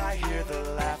 I hear the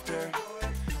laughter,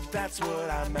 that's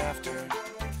what I'm after.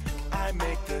 I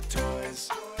make the toys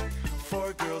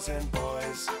for girls and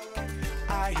boys.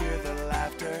 I hear the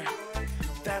laughter,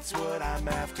 that's what I'm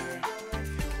after.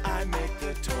 I make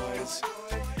the toys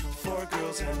for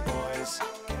girls and boys.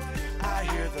 I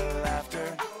hear the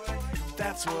laughter,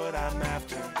 that's what I'm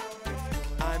after.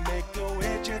 I make the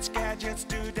widgets, gadgets,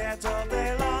 doodads all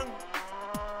day long.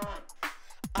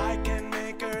 I can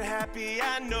make her happy,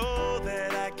 I know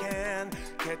that I can.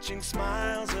 Catching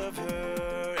smiles of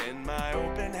her in my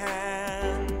open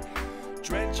hand,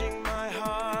 drenching my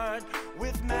heart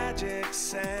with magic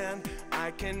sand.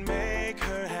 I can make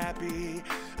her happy,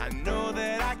 I know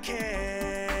that I can.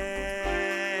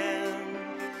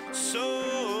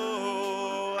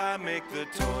 So I make the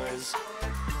toys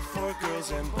for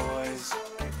girls and boys.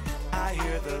 I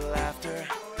hear the laughter,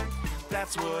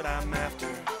 that's what I'm after.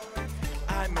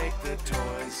 I make the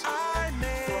toys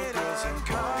for girls and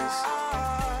boys.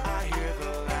 I hear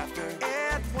the laughter,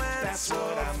 that's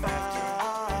what I'm after.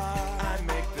 I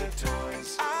make the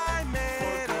toys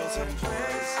for girls and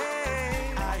boys.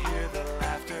 I hear the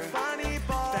laughter,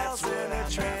 that's what I'm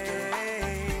after.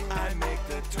 I make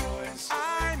the toys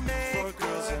for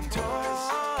girls and boys.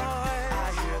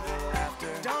 I hear the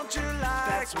laughter, don't you like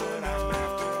that's what I'm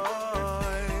after.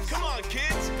 Come on,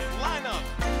 kids, line up.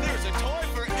 There's a toy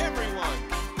for everyone.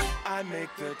 I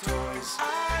make the toys